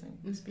mesmerizing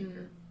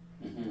speaker.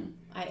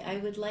 I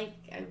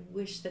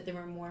wish that there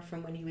were more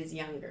from when he was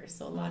younger.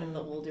 So a lot of the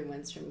older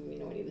ones from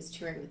when he was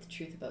touring with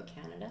Truth About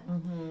Canada.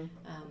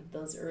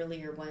 Those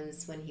earlier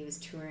ones when he was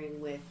touring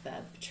with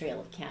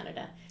Trail of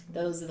Canada.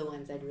 Those are the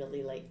ones I'd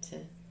really like to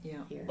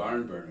hear.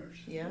 Barn burners.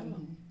 Yeah.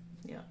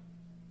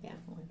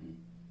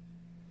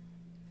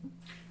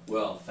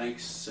 Well,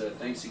 thanks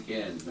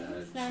again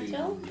to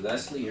Nigel.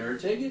 Leslie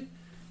Hurtig,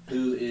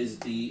 who is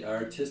the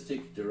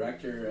artistic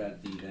director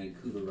at the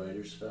Vancouver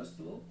Writers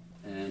Festival,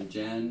 and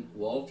Jan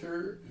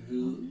Walter,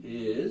 who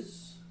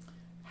is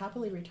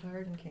Happily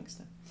retired in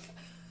Kingston.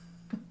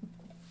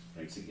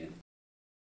 Thanks again.